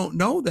 we don't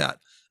know that.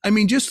 I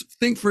mean, just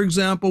think, for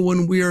example,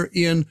 when we're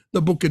in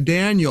the book of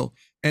Daniel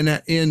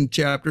and in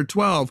chapter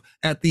 12,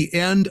 at the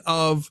end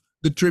of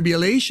the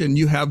tribulation,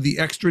 you have the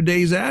extra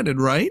days added,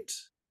 right?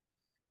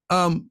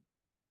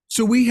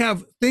 So we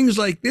have things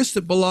like this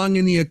that belong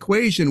in the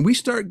equation. We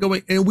start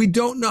going, and we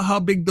don't know how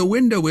big the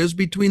window is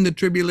between the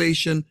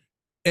tribulation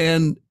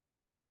and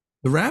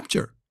the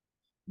rapture.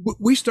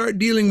 We start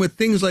dealing with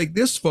things like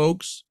this,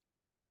 folks.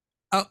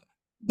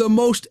 The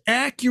most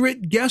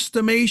accurate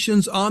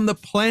guesstimations on the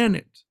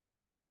planet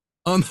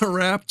on the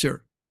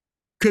rapture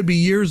could be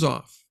years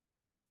off.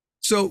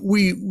 So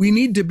we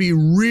need to be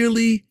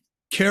really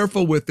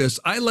careful with this.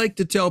 I like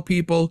to tell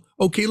people,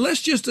 okay,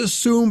 let's just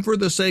assume for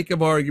the sake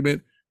of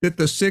argument that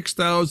the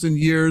 6,000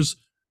 years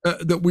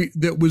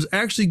that was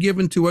actually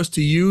given to us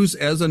to use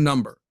as a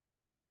number.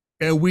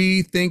 And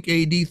we think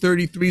AD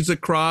 33 is a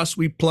cross.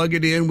 We plug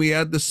it in. We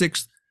add the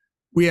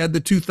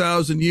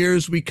 2,000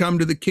 years. We come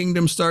to the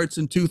kingdom starts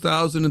in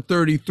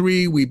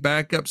 2033. We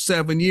back up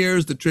 7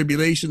 years. The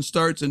tribulation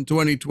starts in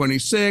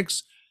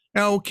 2026.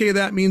 Now, okay,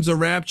 that means a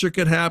rapture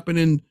could happen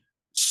in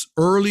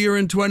earlier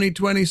in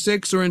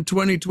 2026 or in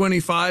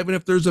 2025, and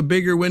if there's a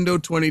bigger window,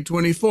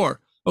 2024.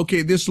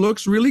 Okay, this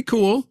looks really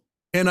cool,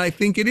 and I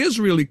think it is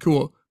really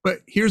cool,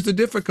 but here's the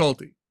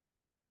difficulty.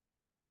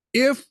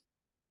 If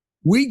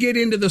we get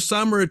into the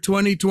summer of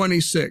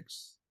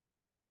 2026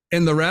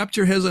 and the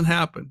rapture hasn't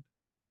happened,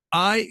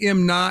 I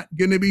am not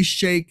going to be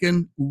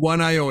shaken one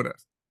iota.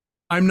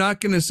 I'm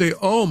not going to say,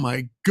 oh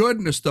my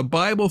goodness, the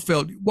Bible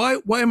failed. Why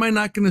am I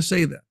not going to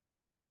say that?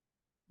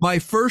 My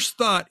first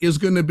thought is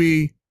going to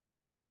be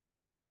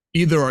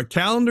either our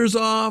calendar's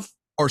off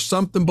or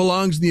something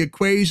belongs in the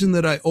equation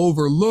that I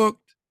overlooked.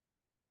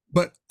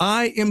 But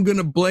I am going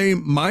to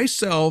blame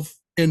myself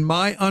and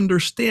my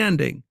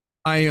understanding.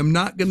 I am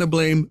not going to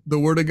blame the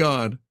Word of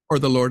God or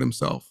the Lord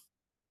himself.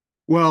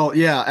 Well,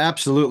 yeah,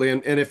 absolutely.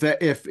 And if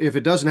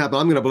it doesn't happen,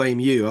 I'm going to blame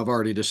you. I've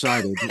already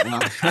decided.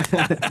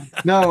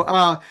 No,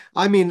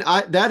 I mean,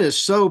 that is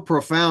so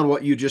profound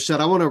what you just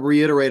said. I want to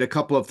reiterate a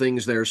couple of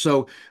things there.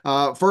 So,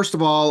 first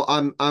of all,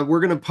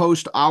 we're going to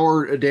post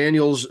our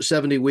Daniel's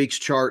 70 weeks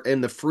chart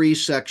in the free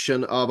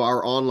section of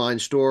our online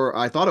store.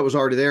 I thought it was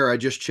already there. I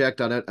just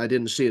checked on it. I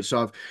didn't see it,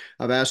 so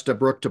I've asked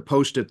Brooke to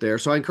post it there.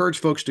 So I encourage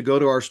folks to go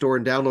to our store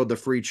and download the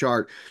free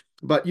chart.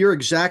 But you're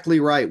exactly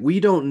right.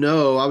 We don't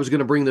know. I was going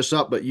to bring this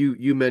up, but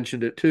you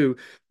mentioned it too.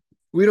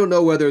 We don't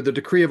know whether the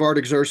decree of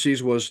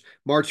Artaxerxes was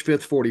March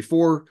 5th,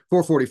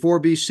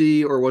 444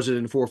 BC, or was it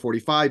in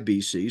 445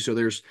 BC. So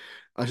there's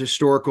a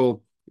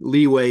historical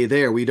leeway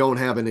there. We don't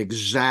have an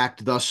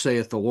exact "thus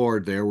saith the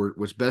Lord" there.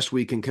 What's best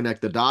we can connect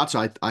the dots.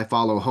 I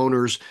follow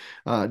Honer's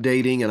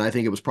dating, and I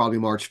think it was probably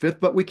March 5th,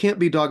 but we can't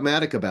be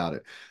dogmatic about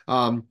it.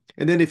 And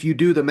then if you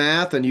do the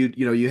math, and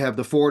you have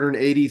the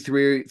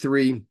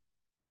 483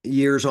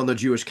 years on the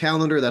Jewish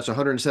calendar. That's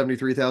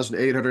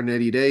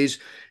 173,880 days.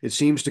 It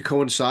seems to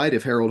coincide,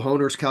 if Harold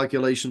Honer's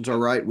calculations are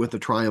right, with the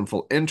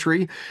triumphal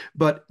entry.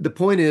 But the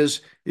point is,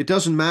 it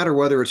doesn't matter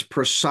whether it's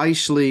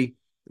precisely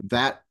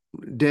that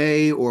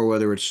day or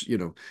whether it's,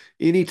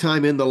 any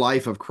time in the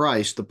life of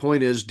Christ. The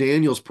point is,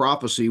 Daniel's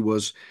prophecy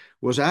was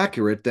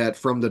accurate, that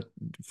from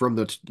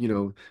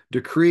the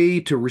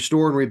decree to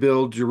restore and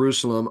rebuild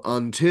Jerusalem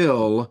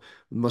until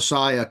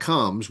Messiah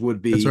comes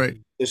would That's be right.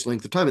 this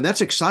length of time. And that's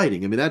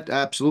exciting. I mean, that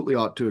absolutely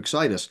ought to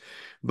excite us.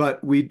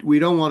 But we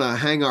don't want to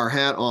hang our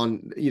hat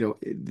on,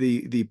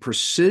 the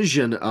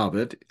precision of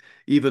it,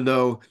 even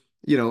though,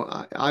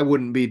 I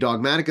wouldn't be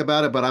dogmatic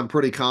about it, but I'm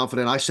pretty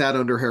confident. I sat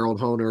under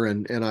Harold Honer,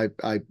 and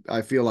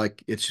I feel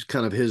like it's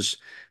kind of his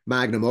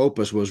magnum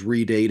opus was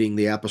redating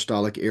the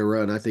apostolic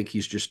era, and I think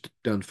he's just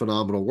done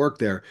phenomenal work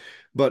there.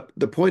 But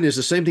the point is,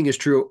 the same thing is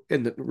true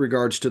in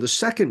regards to the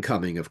second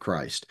coming of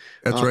Christ.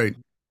 That's right.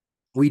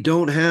 We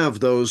don't have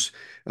those,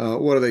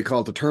 what are they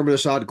called? The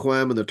terminus ad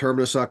quem and the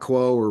terminus ad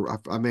quo, or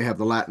I may have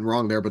the Latin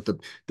wrong there, but the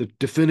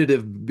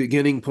definitive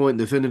beginning point,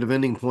 definitive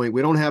ending point.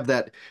 We don't have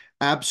that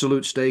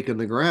absolute stake in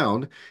the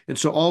ground. And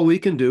so all we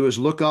can do is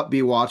look up,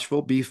 be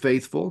watchful, be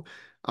faithful.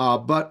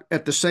 But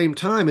at the same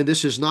time, and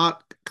this is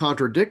not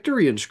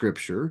contradictory in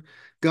Scripture,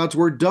 God's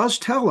word does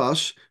tell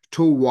us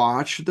to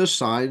watch the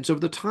signs of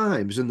the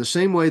times, in the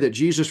same way that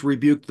Jesus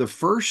rebuked the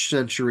first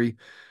century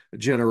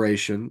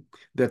generation,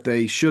 that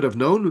they should have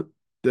known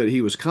that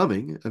he was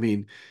coming. I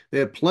mean, they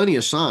had plenty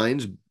of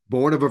signs: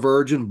 born of a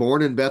virgin,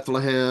 born in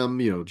Bethlehem,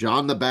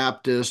 John the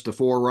Baptist, the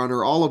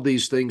forerunner. All of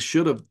these things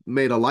should have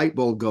made a light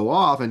bulb go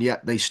off, and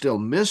yet they still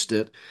missed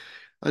it.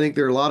 I think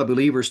there are a lot of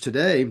believers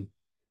today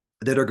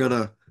that are going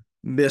to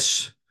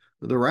miss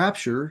the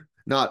rapture,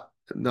 not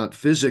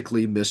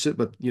physically miss it,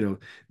 but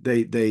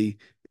they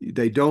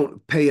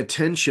don't pay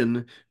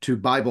attention to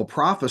Bible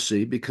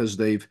prophecy because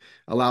they've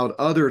allowed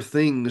other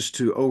things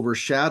to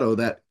overshadow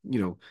that,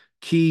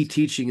 key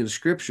teaching in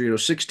Scripture.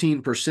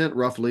 16%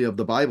 roughly of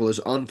the Bible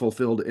is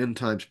unfulfilled end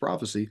times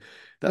prophecy.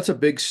 That's a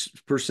big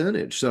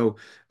percentage. So,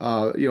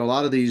 a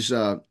lot of these,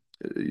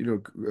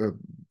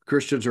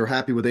 Christians are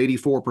happy with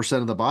 84%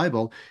 of the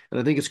Bible,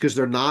 and I think it's because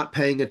they're not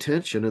paying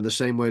attention in the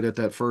same way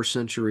that first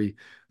century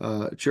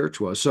church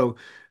was. So,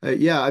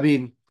 yeah, I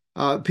mean,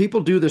 people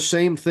do the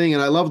same thing,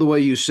 and I love the way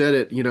you said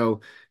it.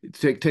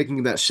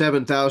 Taking that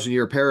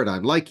 7,000-year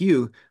paradigm. Like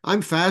you,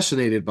 I'm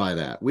fascinated by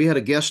that. We had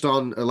a guest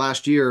on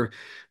last year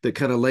that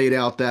kind of laid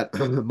out that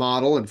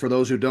model, and for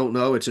those who don't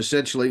know, it's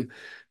essentially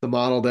the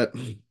model that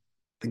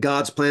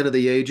God's plan of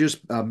the ages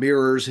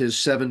mirrors his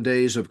 7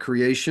 days of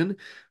creation,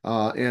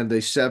 and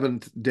the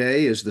seventh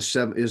day is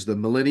the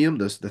millennium,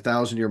 the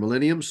 1,000-year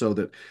millennium. So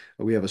that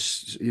we have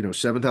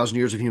 7,000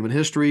 years of human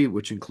history,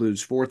 which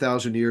includes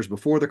 4,000 years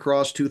before the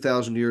cross,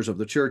 2,000 years of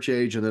the church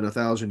age, and then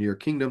 1,000-year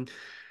kingdom.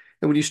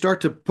 And when you start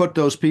to put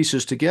those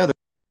pieces together,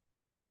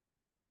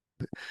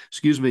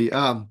 excuse me,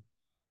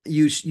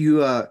 you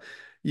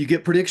you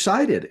get pretty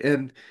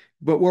excited.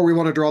 But where we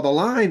want to draw the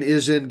line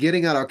is in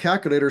getting out our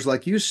calculators,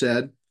 like you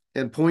said,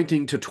 and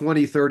pointing to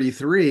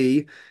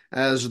 2033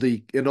 as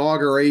the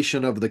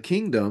inauguration of the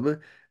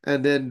kingdom,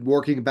 and then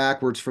working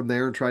backwards from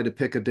there and trying to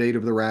pick a date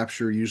of the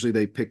rapture. Usually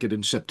they pick it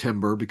in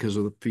September because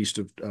of the Feast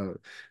of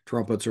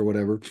Trumpets or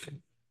whatever.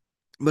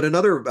 But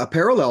a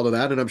parallel to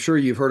that, and I'm sure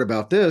you've heard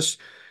about this,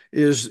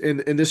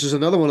 and this is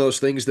another one of those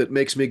things that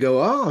makes me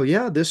go, oh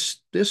yeah,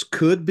 this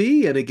could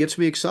be, and it gets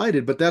me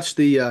excited. But that's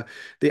the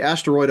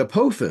asteroid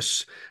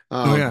Apophis.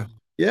 Oh Um, yeah.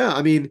 yeah,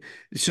 I mean,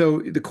 so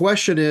the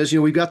question is,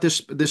 we've got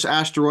this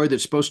asteroid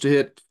that's supposed to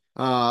hit.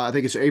 I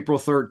think it's April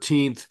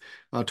 13th,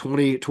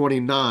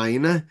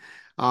 2029.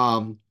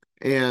 Um,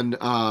 and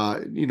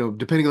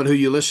depending on who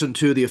you listen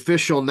to, the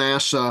official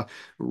NASA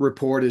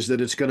report is that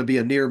it's going to be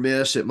a near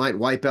miss. It might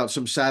wipe out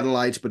some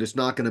satellites, but it's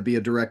not going to be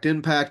a direct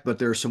impact. But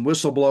there are some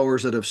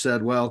whistleblowers that have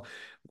said, well,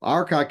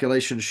 our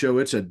calculations show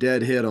it's a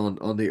dead hit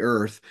on the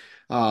Earth.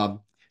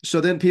 Um,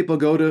 so then people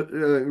go to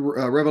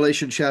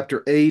Revelation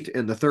chapter 8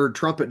 and the third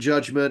trumpet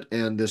judgment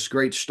and this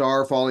great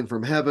star falling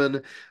from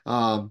heaven.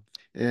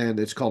 And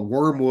it's called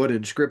wormwood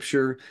in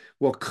Scripture.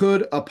 Well,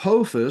 could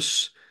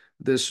Apophis,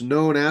 this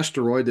known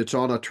asteroid that's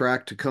on a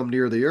track to come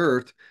near the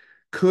Earth,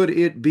 could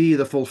it be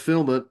the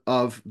fulfillment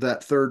of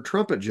that third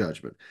trumpet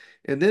judgment?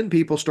 And then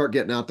people start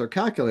getting out their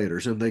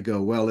calculators and they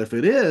go, well, if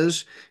it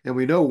is, and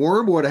we know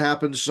wormwood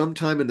happens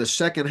sometime in the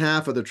second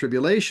half of the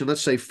tribulation,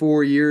 let's say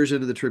 4 years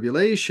into the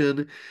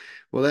tribulation,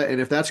 well,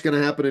 and if that's going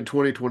to happen in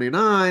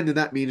 2029, then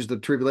that means the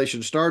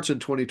tribulation starts in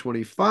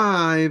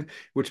 2025,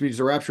 which means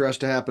the rapture has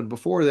to happen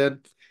before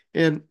then.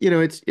 And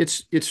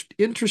it's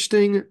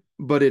interesting,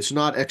 but it's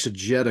not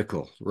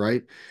exegetical,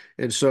 right?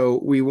 And so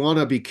we want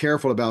to be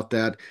careful about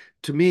that.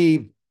 To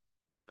me,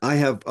 I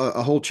have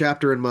a whole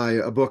chapter in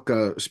my book,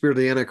 Spirit of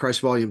the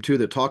Antichrist, Volume 2,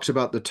 that talks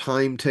about the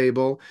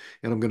timetable,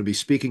 and I'm going to be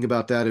speaking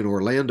about that in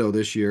Orlando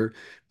this year.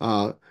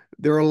 Uh,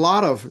 there are a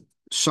lot of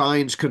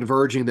signs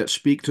converging that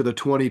speak to the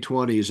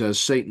 2020s as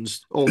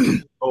Satan's ultimate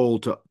goal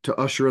to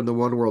usher in the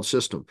one world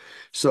system.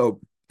 So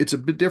it's a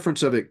bit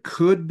difference of it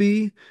could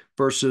be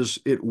versus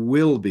it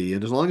will be.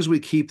 And as long as we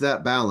keep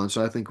that balance,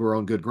 I think we're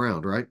on good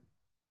ground, right?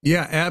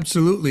 Yeah,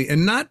 absolutely.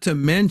 And not to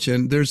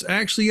mention, there's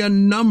actually a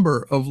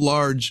number of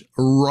large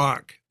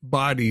rock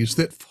bodies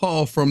that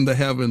fall from the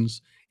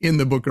heavens in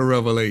the book of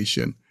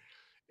Revelation.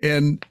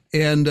 And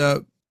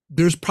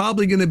there's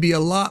probably going to be a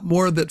lot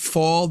more that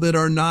fall that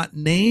are not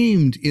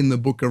named in the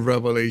book of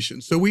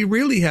Revelation. So we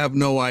really have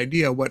no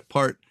idea what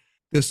part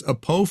this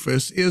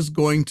Apophis is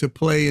going to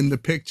play in the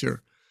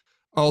picture,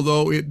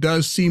 although it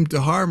does seem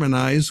to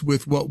harmonize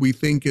with what we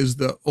think is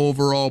the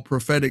overall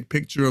prophetic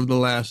picture of the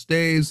last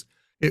days.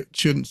 It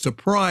shouldn't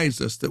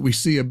surprise us that we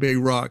see a big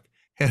rock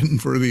heading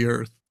for the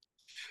earth.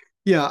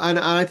 Yeah, and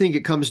I think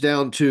it comes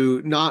down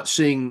to not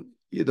seeing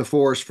the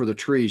forest for the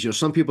trees.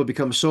 Some people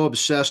become so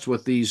obsessed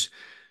with these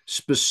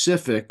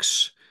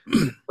specifics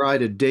and try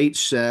to date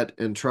set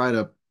and try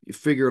to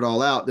figure it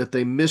all out that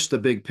they miss the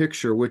big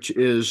picture, which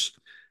is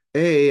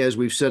as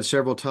we've said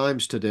several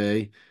times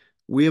today,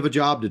 we have a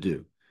job to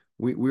do.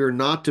 We are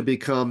not to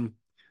become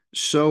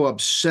so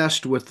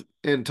obsessed with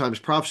end times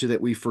prophecy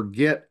that we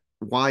forget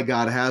why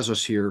God has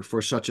us here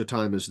for such a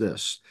time as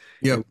this.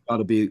 And Yep. we ought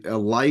to be a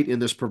light in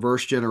this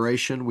perverse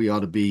generation. We ought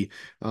to be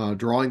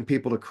drawing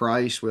people to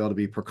Christ. We ought to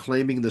be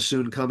proclaiming the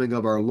soon coming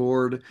of our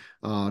Lord,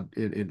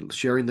 and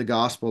sharing the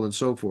gospel and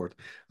so forth.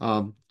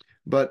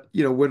 But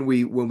when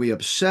we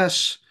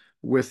obsess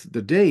with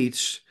the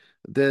dates,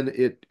 then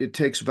it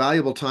takes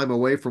valuable time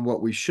away from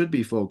what we should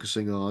be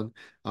focusing on,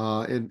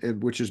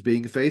 and which is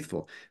being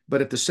faithful.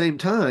 But at the same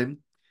time,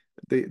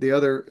 the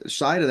other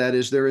side of that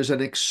is there is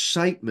an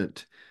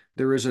excitement,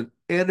 there is an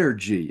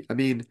energy. I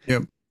mean,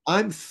 Yep.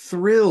 I'm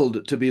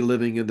thrilled to be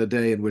living in the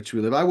day in which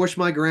we live. I wish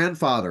my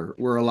grandfather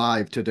were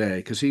alive today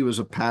because he was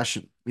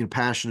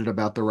passionate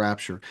about the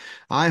rapture.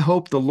 I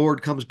hope the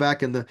Lord comes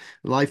back in the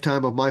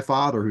lifetime of my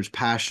father, who's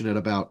passionate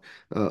about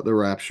the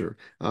rapture.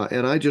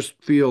 And I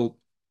just feel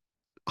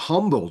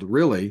humbled,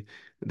 really,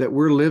 that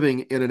we're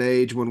living in an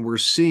age when we're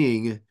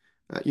seeing,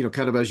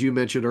 kind of as you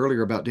mentioned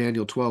earlier about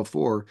Daniel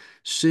 12:4,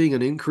 seeing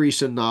an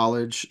increase in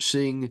knowledge,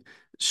 seeing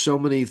so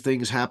many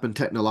things happen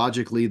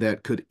technologically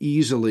that could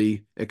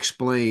easily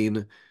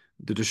explain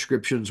the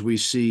descriptions we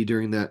see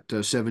during that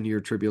 7 year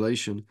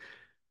tribulation.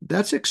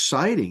 That's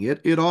exciting.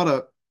 It ought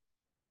to,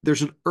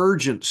 there's an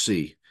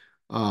urgency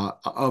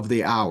of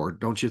the hour,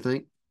 don't you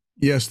think?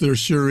 Yes, there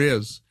sure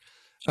is.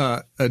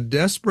 A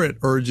desperate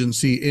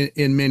urgency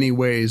in many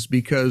ways,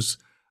 because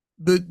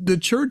the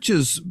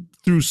churches,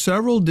 through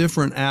several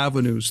different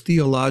avenues,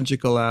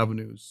 theological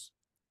avenues,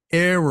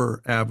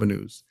 error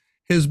avenues,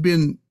 has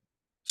been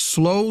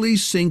slowly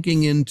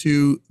sinking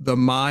into the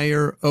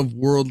mire of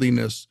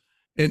worldliness,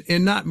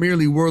 and not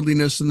merely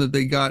worldliness in that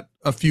they got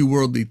a few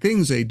worldly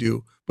things they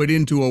do, but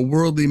into a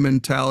worldly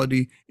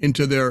mentality,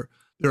 into they're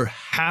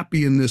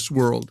happy in this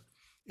world.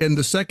 And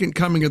the second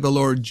coming of the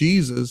Lord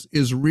Jesus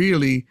is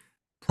really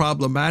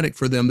problematic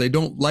for them. They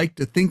don't like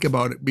to think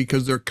about it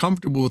because they're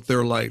comfortable with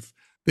their life.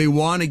 They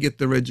want to get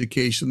their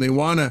education. They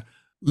want to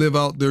live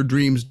out their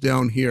dreams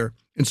down here.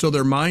 And so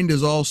their mind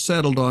is all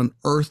settled on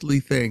earthly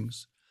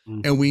things.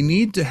 And we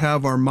need to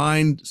have our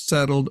mind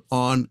settled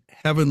on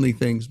heavenly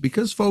things,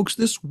 because, folks,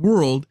 this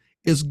world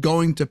is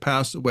going to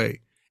pass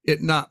away.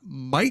 It not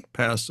might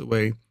pass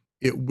away,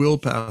 it will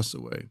pass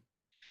away.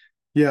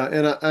 Yeah,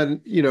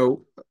 and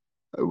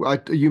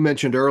you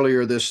mentioned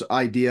earlier this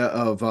idea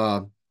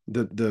of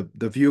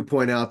the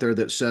viewpoint out there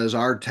that says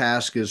our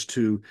task is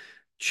to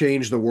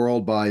change the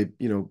world by,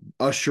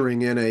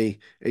 ushering in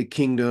a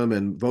kingdom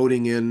and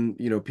voting in,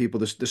 people,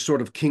 this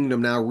sort of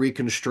kingdom now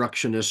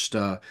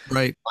reconstructionist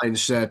Right.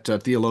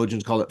 mindset.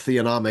 Theologians call it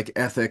theonomic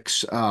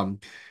ethics.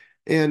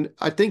 And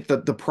I think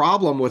that the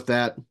problem with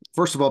that,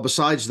 first of all,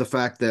 besides the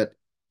fact that,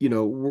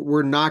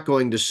 we're not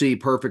going to see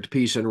perfect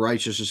peace and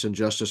righteousness and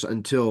justice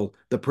until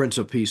the Prince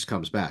of Peace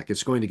comes back.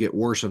 It's going to get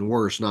worse and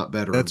worse, not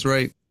better and That's better.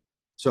 right.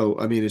 So,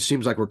 I mean, it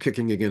seems like we're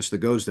kicking against the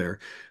goads there.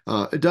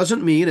 It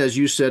doesn't mean, as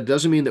you said,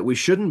 doesn't mean that we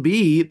shouldn't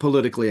be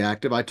politically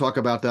active. I talk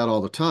about that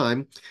all the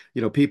time.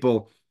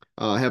 People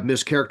have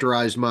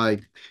mischaracterized my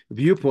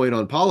viewpoint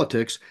on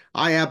politics.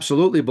 I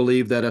absolutely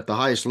believe that at the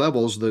highest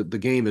levels, the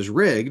game is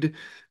rigged.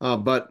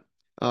 But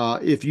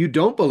if you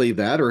don't believe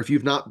that, or if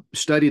you've not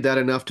studied that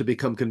enough to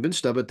become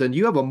convinced of it, then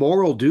you have a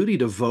moral duty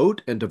to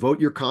vote and to vote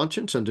your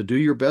conscience and to do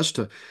your best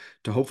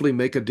to hopefully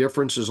make a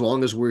difference as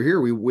long as we're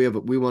here. We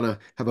want to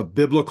have a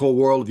biblical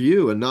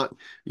worldview and not,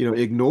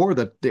 ignore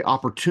the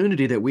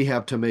opportunity that we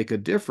have to make a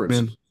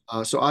difference.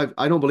 Man. So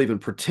I don't believe in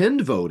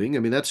pretend voting. I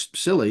mean, that's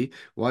silly.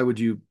 Why would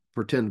you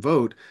pretend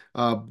vote?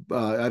 I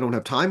don't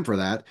have time for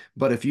that.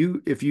 But if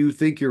you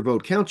think your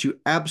vote counts, you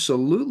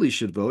absolutely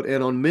should vote.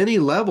 And on many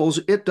levels,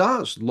 it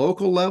does.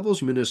 Local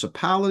levels,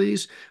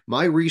 municipalities.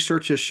 My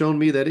research has shown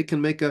me that it can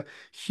make a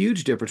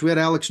huge difference. We had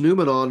Alex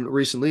Newman on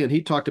recently, and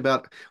he talked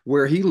about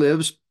where he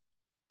lives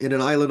in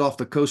an island off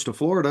the coast of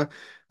Florida.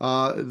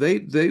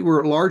 They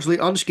were largely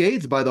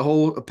unscathed by the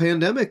whole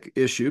pandemic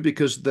issue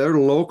because their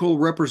local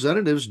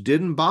representatives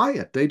didn't buy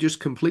it. They just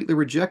completely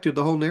rejected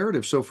the whole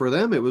narrative. So for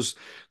them, it was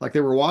like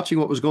they were watching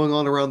what was going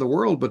on around the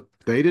world, but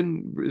it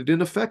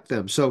didn't affect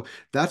them. So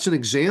that's an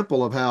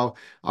example of how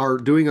our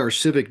doing our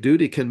civic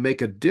duty can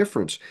make a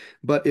difference.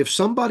 But if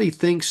somebody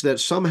thinks that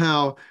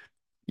somehow,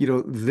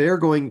 they're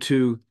going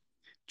to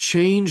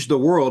change the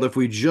world if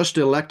we just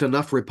elect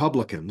enough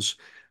Republicans,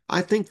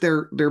 I think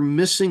they're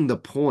missing the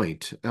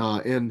point,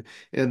 and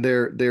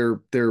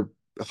their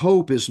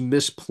hope is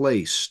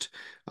misplaced.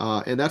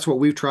 And that's what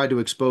we've tried to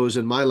expose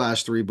in my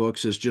last three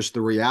books is just the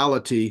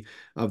reality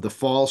of the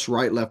false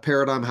right-left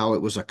paradigm, how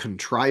it was a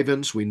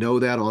contrivance. We know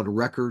that on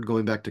record,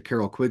 going back to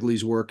Carol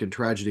Quigley's work in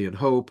Tragedy and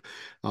Hope,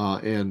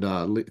 and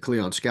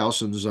Cleon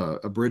Skousen's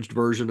abridged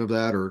version of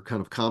that, or kind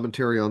of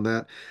commentary on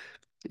that.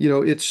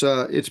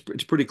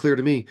 It's pretty clear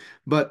to me.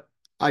 But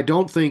I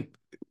don't think,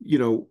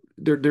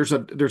 there's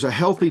a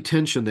healthy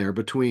tension there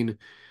between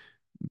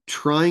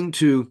trying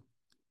to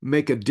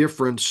make a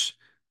difference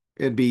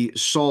and be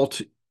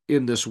salt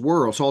and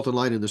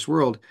light in this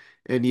world,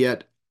 and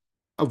yet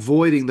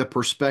avoiding the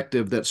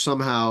perspective that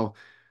somehow,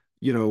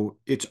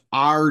 it's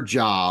our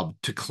job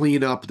to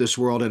clean up this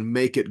world and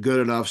make it good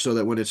enough so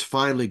that when it's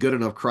finally good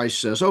enough,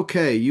 Christ says,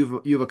 "Okay,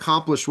 you've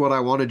accomplished what I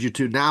wanted you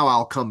to. Now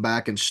I'll come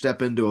back and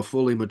step into a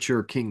fully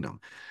mature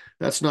kingdom."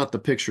 That's not the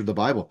picture the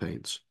Bible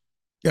paints.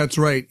 That's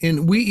right.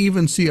 And we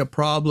even see a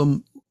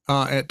problem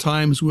at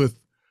times with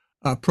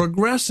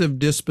progressive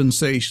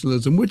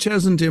dispensationalism, which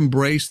hasn't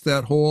embraced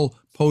that whole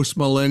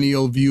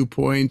post-millennial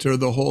viewpoint or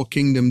the whole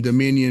kingdom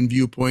dominion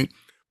viewpoint,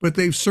 but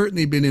they've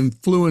certainly been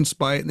influenced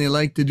by it, and they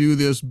like to do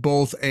this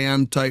both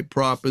and type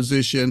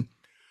proposition,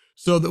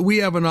 so that we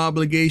have an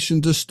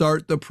obligation to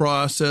start the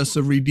process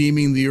of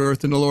redeeming the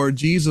earth, and the Lord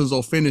Jesus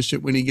will finish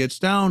it when he gets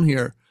down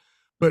here.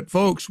 But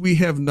folks, we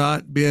have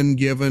not been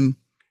given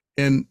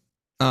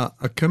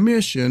a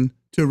commission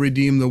to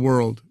redeem the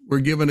world. We're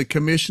given a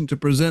commission to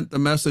present the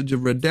message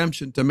of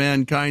redemption to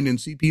mankind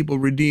and see people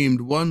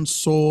redeemed one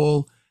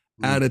soul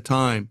at a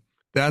time.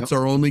 That's Yep.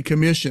 our only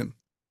commission.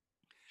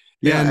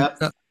 Yeah.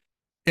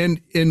 And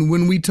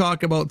when we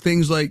talk about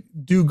things like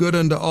do good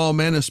unto all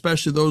men,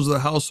 especially those of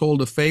the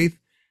household of faith,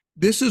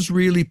 this is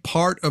really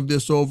part of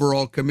this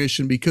overall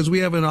commission, because we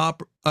have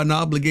an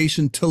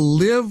obligation to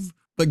live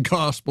the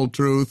gospel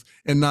truth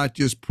and not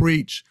just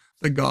preach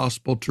the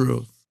gospel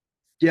truth.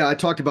 Yeah, I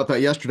talked about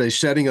that yesterday,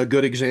 setting a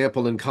good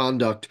example in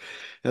conduct,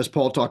 as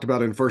Paul talked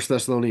about in 1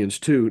 Thessalonians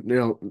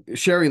 2.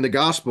 Sharing the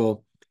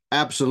gospel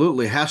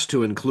absolutely has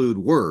to include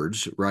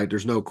words, right?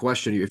 There's no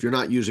question. If you're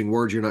not using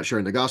words, you're not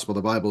sharing the gospel.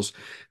 The Bible's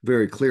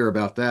very clear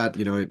about that.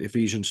 In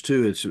Ephesians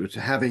 2, it's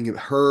having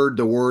heard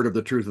the word of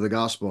the truth of the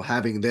gospel,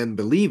 having then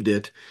believed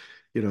it.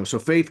 So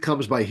faith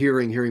comes by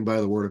hearing, hearing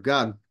by the word of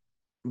God.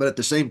 But at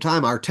the same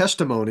time, our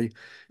testimony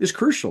is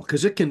crucial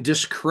because it can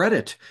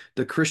discredit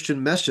the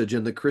Christian message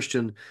and the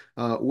Christian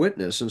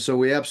witness. And so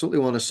we absolutely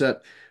want to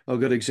set a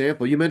good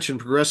example. You mentioned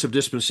progressive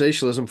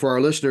dispensationalism. For our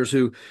listeners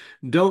who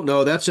don't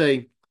know, that's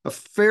a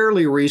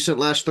fairly recent,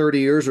 last 30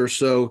 years or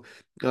so,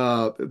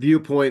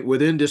 viewpoint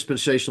within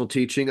dispensational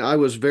teaching. I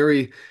was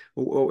very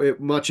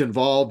much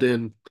involved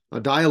in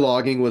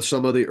dialoguing with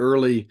some of the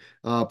early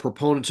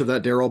proponents of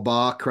that: Darrell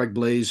Bach, Craig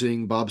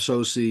Blazing, Bob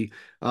Sosi.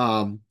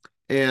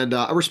 And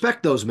I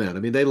respect those men.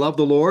 I mean, they love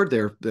the Lord.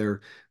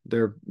 They're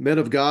men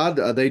of God.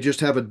 They just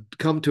have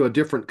come to a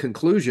different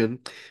conclusion.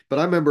 But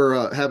I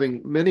remember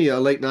having many a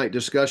late night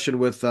discussion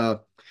with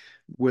Darrell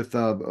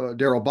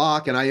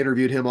Bach, and I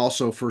interviewed him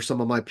also for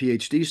some of my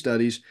PhD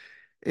studies.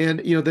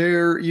 And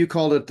there, you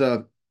called it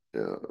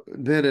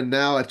then and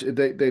now.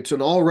 It's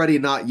an already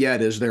not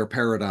yet is their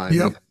paradigm.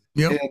 Yep.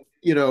 Yep.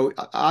 And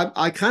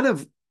I kind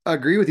of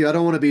agree with you. I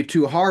don't want to be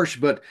too harsh,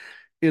 but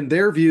in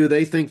their view,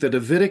 they think the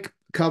Davidic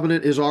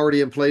covenant is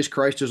already in place.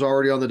 Christ is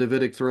already on the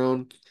Davidic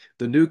throne.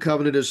 The new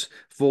covenant is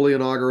fully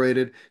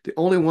inaugurated. The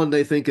only one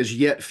they think is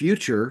yet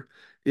future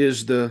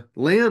is the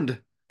land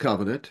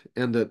covenant,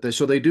 and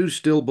so they do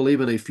still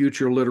believe in a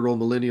future literal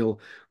millennial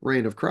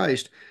reign of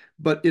Christ.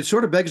 But it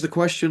sort of begs the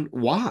question,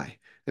 why?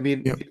 I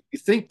mean, Yep. if you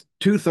think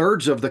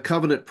two-thirds of the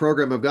covenant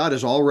program of God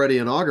is already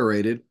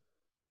inaugurated,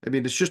 I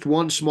mean, it's just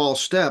one small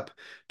step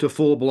to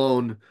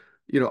full-blown,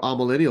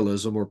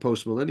 amillennialism or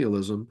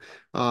post-millennialism.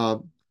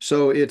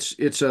 So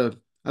it's a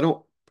I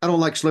don't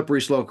like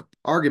slippery slope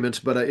arguments,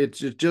 but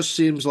it just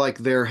seems like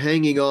they're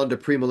hanging on to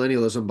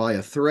premillennialism by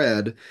a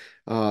thread.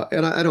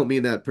 And I don't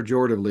mean that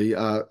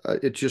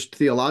pejoratively. It just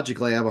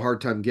theologically, I have a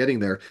hard time getting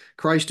there.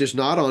 Christ is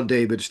not on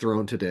David's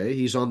throne today.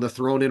 He's on the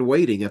throne in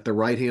waiting at the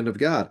right hand of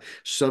God.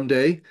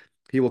 Someday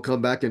he will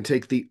come back and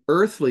take the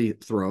earthly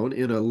throne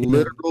in a Amen.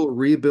 literal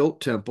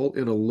rebuilt temple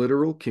in a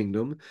literal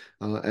kingdom,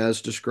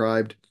 as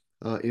described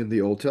in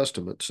the Old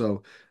Testament.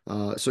 So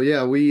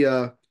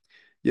we're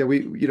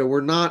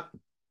not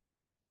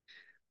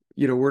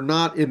we're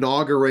not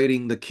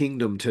inaugurating the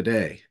kingdom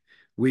today.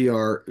 We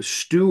are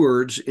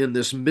stewards in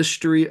this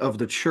mystery of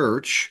the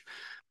church,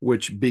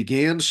 which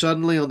began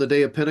suddenly on the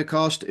day of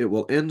Pentecost. It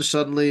will end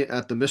suddenly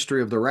at the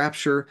mystery of the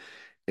rapture.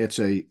 It's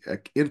a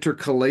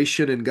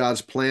intercalation in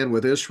God's plan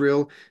with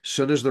Israel. As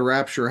soon as the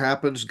rapture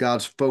happens,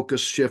 God's focus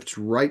shifts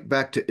right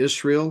back to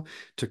Israel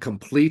to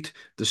complete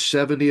the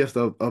 70th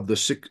of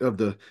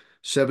the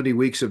 70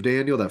 weeks of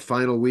Daniel, that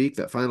final week,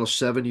 that final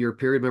 7 year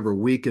period. Remember,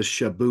 week is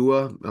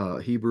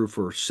Shabuah, Hebrew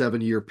for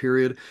 7 year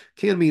period.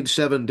 Can mean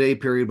 7 day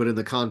period, but in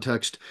the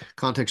context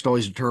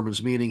always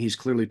determines meaning. He's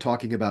clearly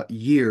talking about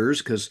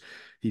years because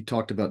he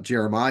talked about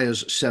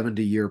Jeremiah's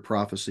 70 year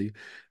prophecy.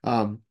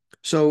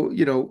 So,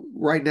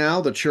 right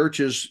now the church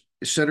is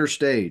center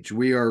stage.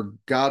 We are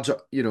God's,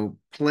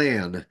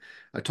 plan.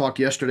 I talked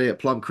yesterday at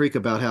Plum Creek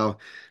about how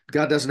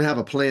God doesn't have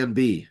a plan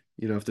B.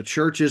 If the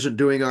church isn't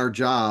doing our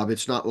job,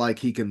 it's not like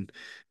he can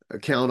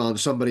count on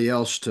somebody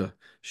else to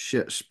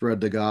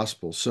spread the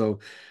gospel. So,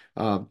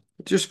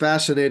 just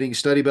fascinating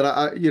study. But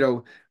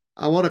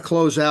I want to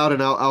close out,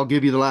 and I'll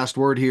give you the last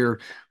word here.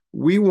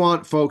 We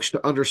want folks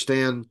to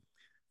understand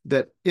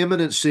that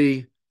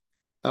imminency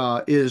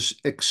is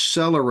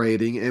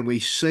accelerating, and we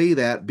say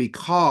that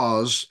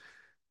because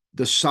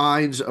the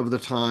signs of the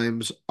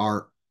times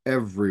are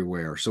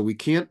everywhere. So we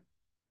can't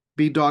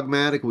be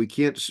dogmatic. We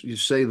can't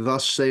say,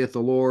 "Thus saith the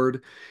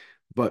Lord."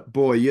 But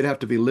boy, you'd have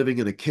to be living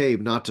in a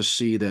cave not to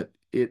see that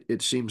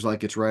it seems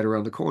like it's right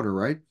around the corner,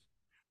 right?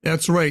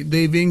 That's right.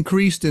 They've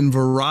increased in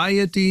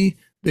variety.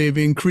 They've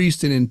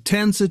increased in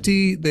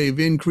intensity. They've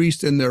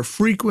increased in their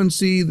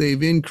frequency.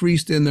 They've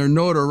increased in their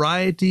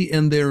notoriety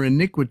and their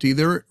iniquity.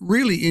 They're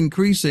really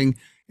increasing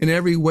in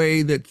every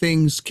way that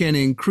things can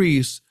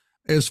increase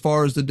as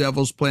far as the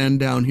devil's plan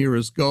down here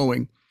is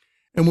going.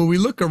 And when we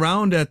look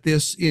around at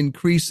this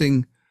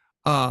increasing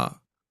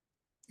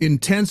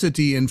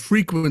intensity and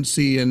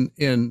frequency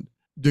and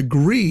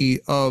degree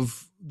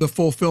of the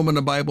fulfillment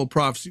of Bible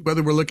prophecy,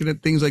 whether we're looking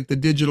at things like the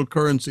digital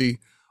currency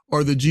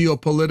or the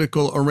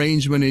geopolitical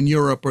arrangement in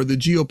Europe or the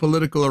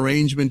geopolitical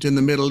arrangement in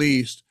the Middle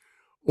East,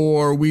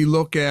 or we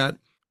look at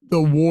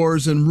the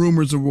wars and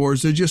rumors of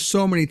wars. There's just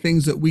so many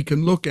things that we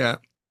can look at.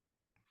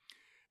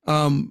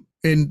 And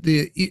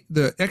the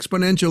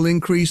exponential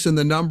increase in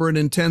the number and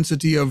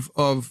intensity of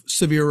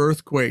severe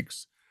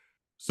earthquakes.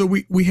 So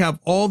we have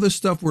all this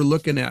stuff we're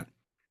looking at.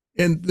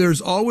 And there's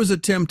always a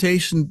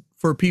temptation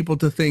for people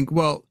to think,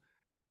 well,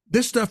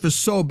 this stuff is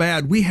so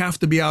bad, we have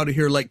to be out of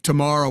here like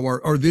tomorrow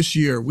or this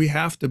year. We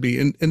have to be.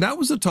 And that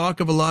was the talk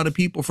of a lot of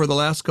people for the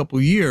last couple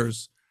of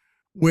years,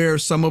 where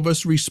some of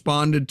us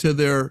responded to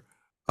their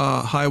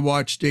high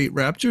watch date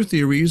rapture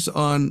theories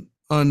on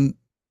in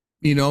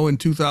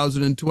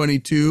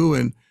 2022,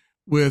 and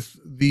with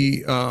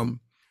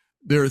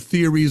their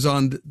theories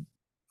on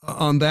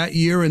that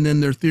year, and then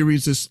their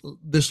theories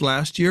this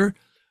last year.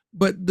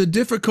 But the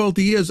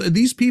difficulty is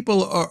these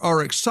people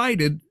are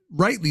excited,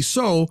 rightly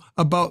so,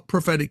 about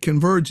prophetic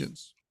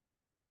convergence.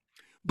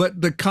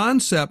 But the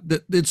concept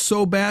that it's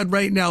so bad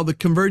right now, the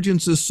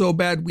convergence is so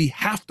bad, we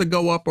have to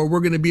go up or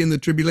we're going to be in the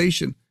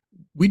tribulation.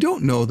 We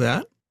don't know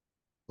that.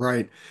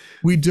 Right.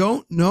 We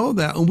don't know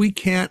that, and we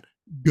can't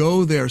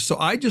go there. So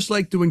I just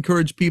like to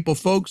encourage people,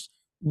 folks,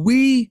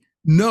 we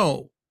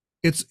know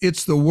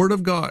it's the word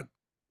of God.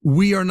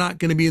 We are not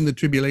going to be in the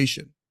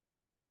tribulation.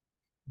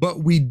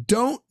 But we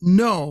don't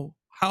know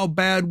how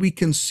bad we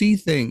can see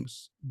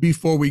things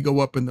before we go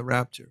up in the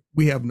rapture.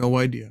 We have no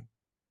idea.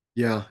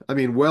 Yeah. I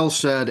mean, well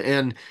said.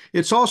 And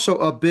it's also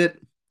a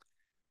bit,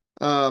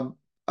 I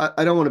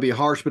don't want to be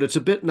harsh, but it's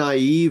a bit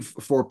naive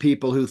for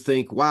people who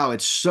think, wow,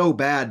 it's so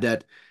bad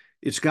that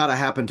it's got to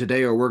happen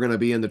today or we're going to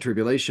be in the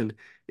tribulation.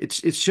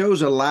 It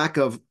shows a lack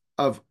of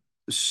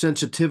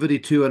sensitivity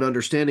to and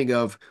understanding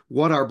of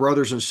what our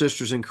brothers and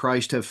sisters in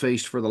Christ have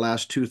faced for the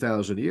last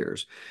 2,000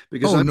 years.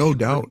 Because Oh, I'm no sure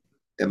doubt.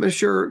 I'm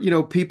sure,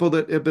 people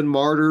that have been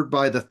martyred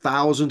by the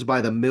thousands,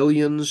 by the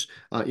millions,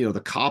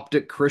 the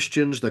Coptic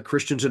Christians, the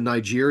Christians in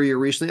Nigeria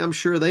recently, I'm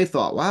sure they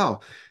thought, wow,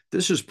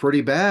 this is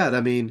pretty bad.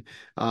 I mean,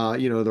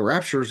 the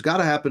rapture's got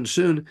to happen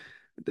soon.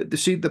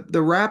 See,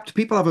 the rapt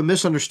people have a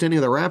misunderstanding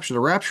of the rapture. The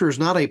rapture is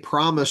not a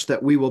promise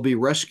that we will be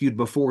rescued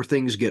before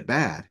things get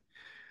bad.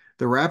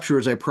 The rapture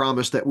is a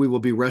promise that we will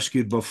be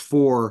rescued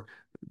before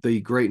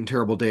the great and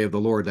terrible day of the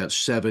Lord, that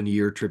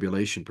 7-year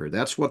tribulation period.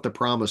 That's what the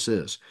promise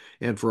is.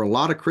 And for a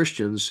lot of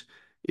Christians,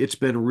 it's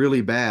been really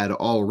bad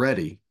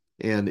already.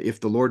 And if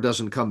the Lord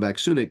doesn't come back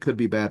soon, it could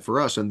be bad for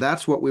us. And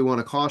that's what we want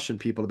to caution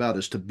people about,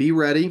 is to be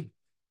ready,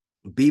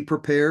 be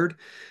prepared,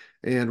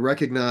 and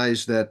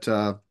recognize that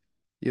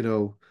you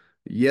know,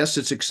 yes,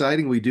 it's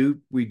exciting. We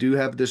do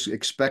have this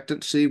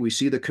expectancy. We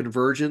see the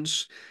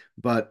convergence,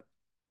 but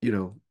you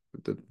know,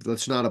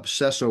 let's not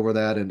obsess over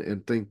that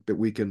and think that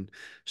we can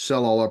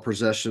sell all our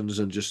possessions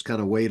and just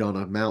kind of wait on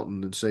a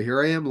mountain and say, "Here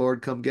I am,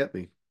 Lord, come get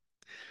me."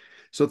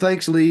 So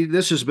thanks, Lee.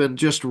 This has been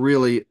just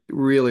really,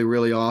 really,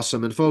 really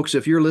awesome. And folks,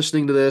 if you're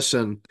listening to this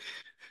and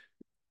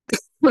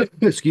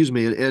excuse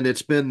me, and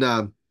it's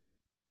been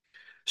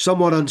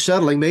somewhat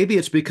unsettling. Maybe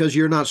it's because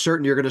you're not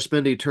certain you're going to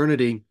spend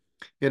eternity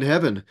in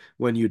heaven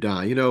when you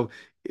die.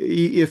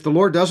 If the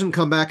Lord doesn't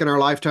come back in our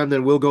lifetime,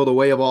 then we'll go the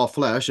way of all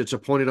flesh. It's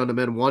appointed unto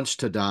men once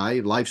to die.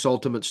 Life's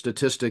ultimate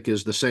statistic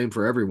is the same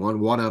for everyone.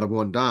 One out of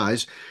one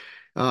dies.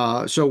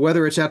 So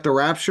whether it's at the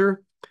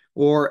rapture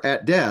or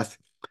at death,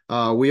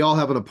 we all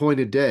have an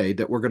appointed day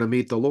that we're going to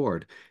meet the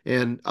Lord.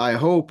 And I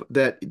hope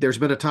that there's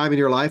been a time in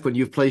your life when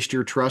you've placed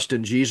your trust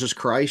in Jesus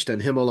Christ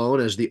and Him alone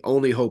as the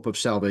only hope of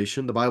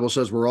salvation. The Bible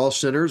says we're all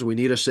sinners. We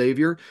need a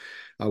Savior.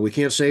 We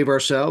can't save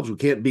ourselves. We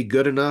can't be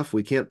good enough.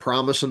 We can't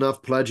promise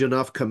enough, pledge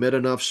enough, commit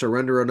enough,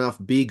 surrender enough,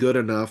 be good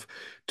enough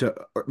to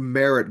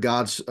merit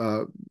God's,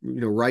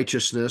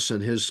 righteousness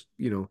and His,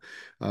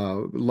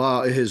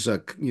 law, His,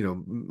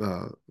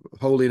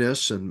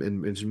 holiness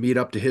and meet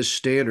up to His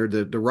standard.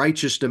 The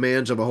righteous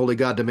demands of a holy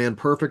God demand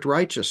perfect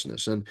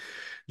righteousness. And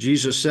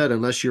Jesus said,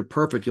 unless you're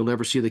perfect, you'll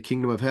never see the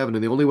kingdom of heaven.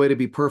 And the only way to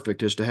be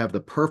perfect is to have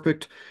the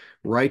perfect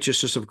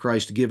righteousness of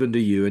Christ given to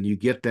you. And you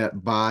get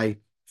that by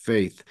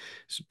faith.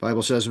 The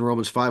Bible says in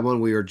Romans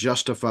 5:1, we are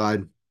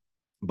justified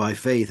by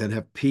faith and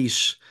have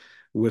peace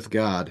with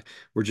God.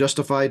 We're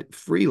justified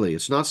freely.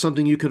 It's not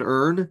something you can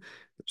earn.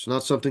 It's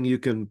not something you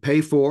can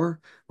pay for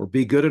or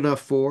be good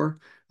enough for.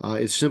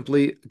 It's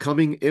simply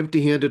coming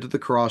empty-handed to the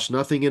cross.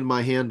 Nothing in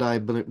my hand I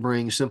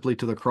bring, simply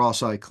to the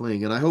cross I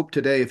cling. And I hope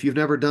today, if you've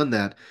never done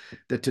that,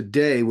 that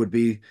today would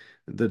be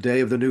the day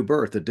of the new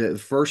birth, the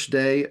first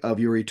day of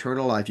your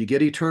eternal life. You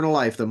get eternal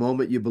life the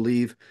moment you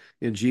believe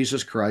in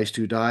Jesus Christ,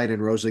 who died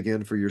and rose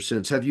again for your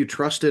sins. Have you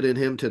trusted in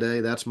Him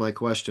today? That's my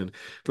question.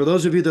 For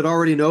those of you that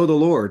already know the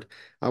Lord,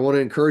 I want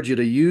to encourage you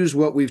to use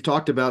what we've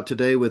talked about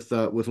today with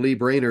Lee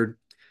Brainard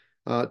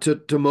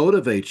to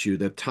motivate you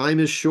that time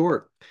is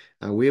short.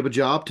 We have a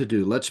job to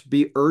do. Let's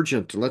be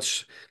urgent.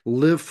 Let's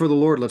live for the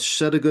Lord. Let's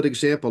set a good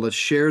example. Let's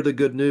share the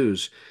good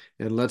news.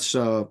 And let's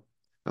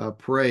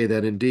pray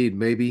that indeed,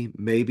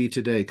 maybe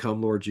today,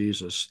 come Lord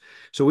Jesus.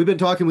 So we've been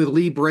talking with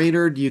Lee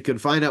Brainard. You can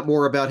find out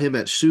more about him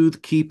at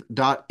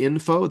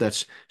soothkeep.info.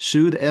 That's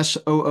soothe,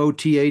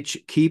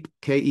 SOOTH, keep,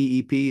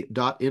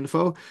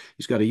 KEEP.info.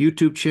 He's got a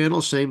YouTube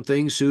channel, same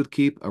thing,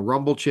 Soothkeep, a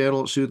Rumble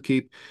channel,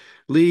 Soothkeep.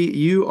 Lee,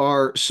 you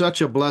are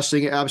such a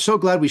blessing. I'm so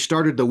glad we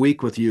started the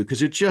week with you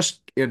because it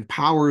just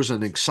empowers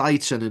and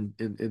excites and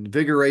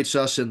invigorates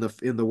us in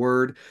the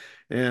Word.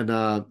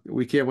 And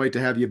we can't wait to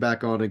have you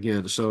back on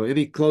again. So,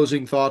 any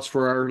closing thoughts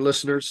for our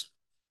listeners?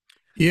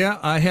 Yeah,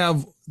 I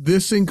have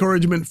this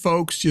encouragement,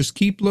 folks. Just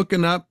keep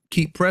looking up,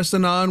 keep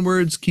pressing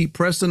onwards, keep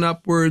pressing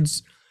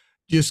upwards.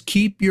 Just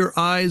keep your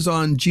eyes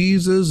on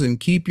Jesus and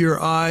keep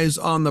your eyes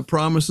on the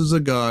promises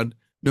of God.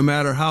 No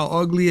matter how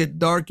ugly and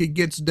dark it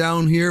gets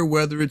down here,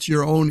 whether it's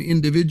your own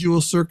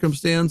individual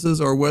circumstances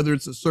or whether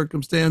it's the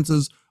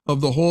circumstances of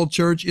the whole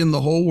church in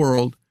the whole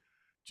world,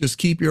 just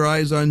keep your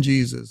eyes on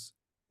Jesus,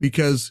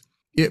 because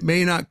it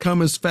may not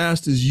come as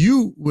fast as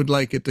you would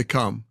like it to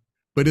come,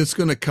 but it's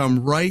going to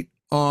come right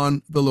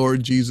on the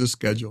Lord Jesus'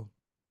 schedule.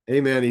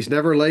 Amen. He's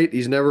never late.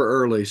 He's never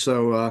early.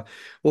 So,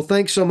 well,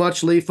 thanks so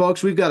much, Lee.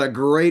 Folks, we've got a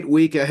great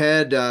week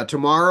ahead.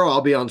 Tomorrow,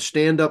 I'll be on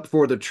Stand Up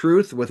for the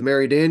Truth with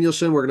Mary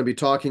Danielson. We're going to be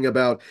talking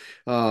about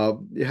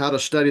how to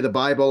study the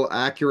Bible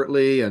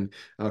accurately and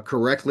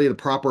correctly, the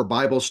proper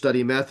Bible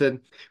study method.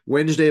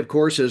 Wednesday, of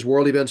course, is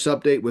World Events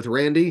Update with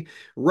Randy.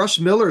 Russ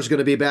Miller is going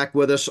to be back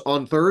with us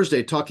on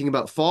Thursday talking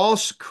about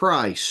false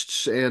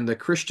Christs and the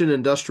Christian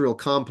industrial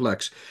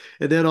complex.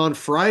 And then on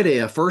Friday,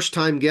 a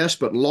first-time guest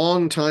but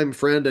long-time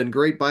friend and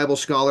great Bible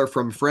scholar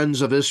from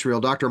Friends of Israel,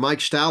 Dr. Mike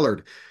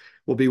Stallard,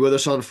 will be with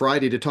us on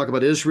Friday to talk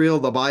about Israel,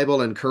 the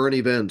Bible, and current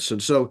events.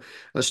 And so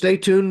stay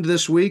tuned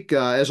this week.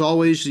 As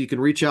always, you can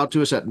reach out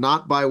to us at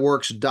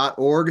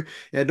notbyworks.org.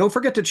 And don't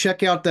forget to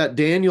check out that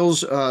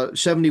Daniel's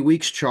 70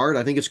 weeks chart.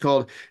 I think it's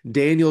called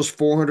Daniel's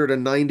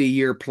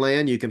 490-year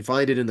plan. You can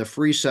find it in the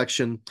free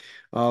section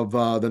of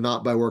the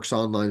Not by Works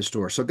online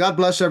store. So God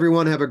bless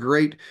everyone. Have a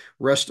great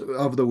rest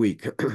of the week.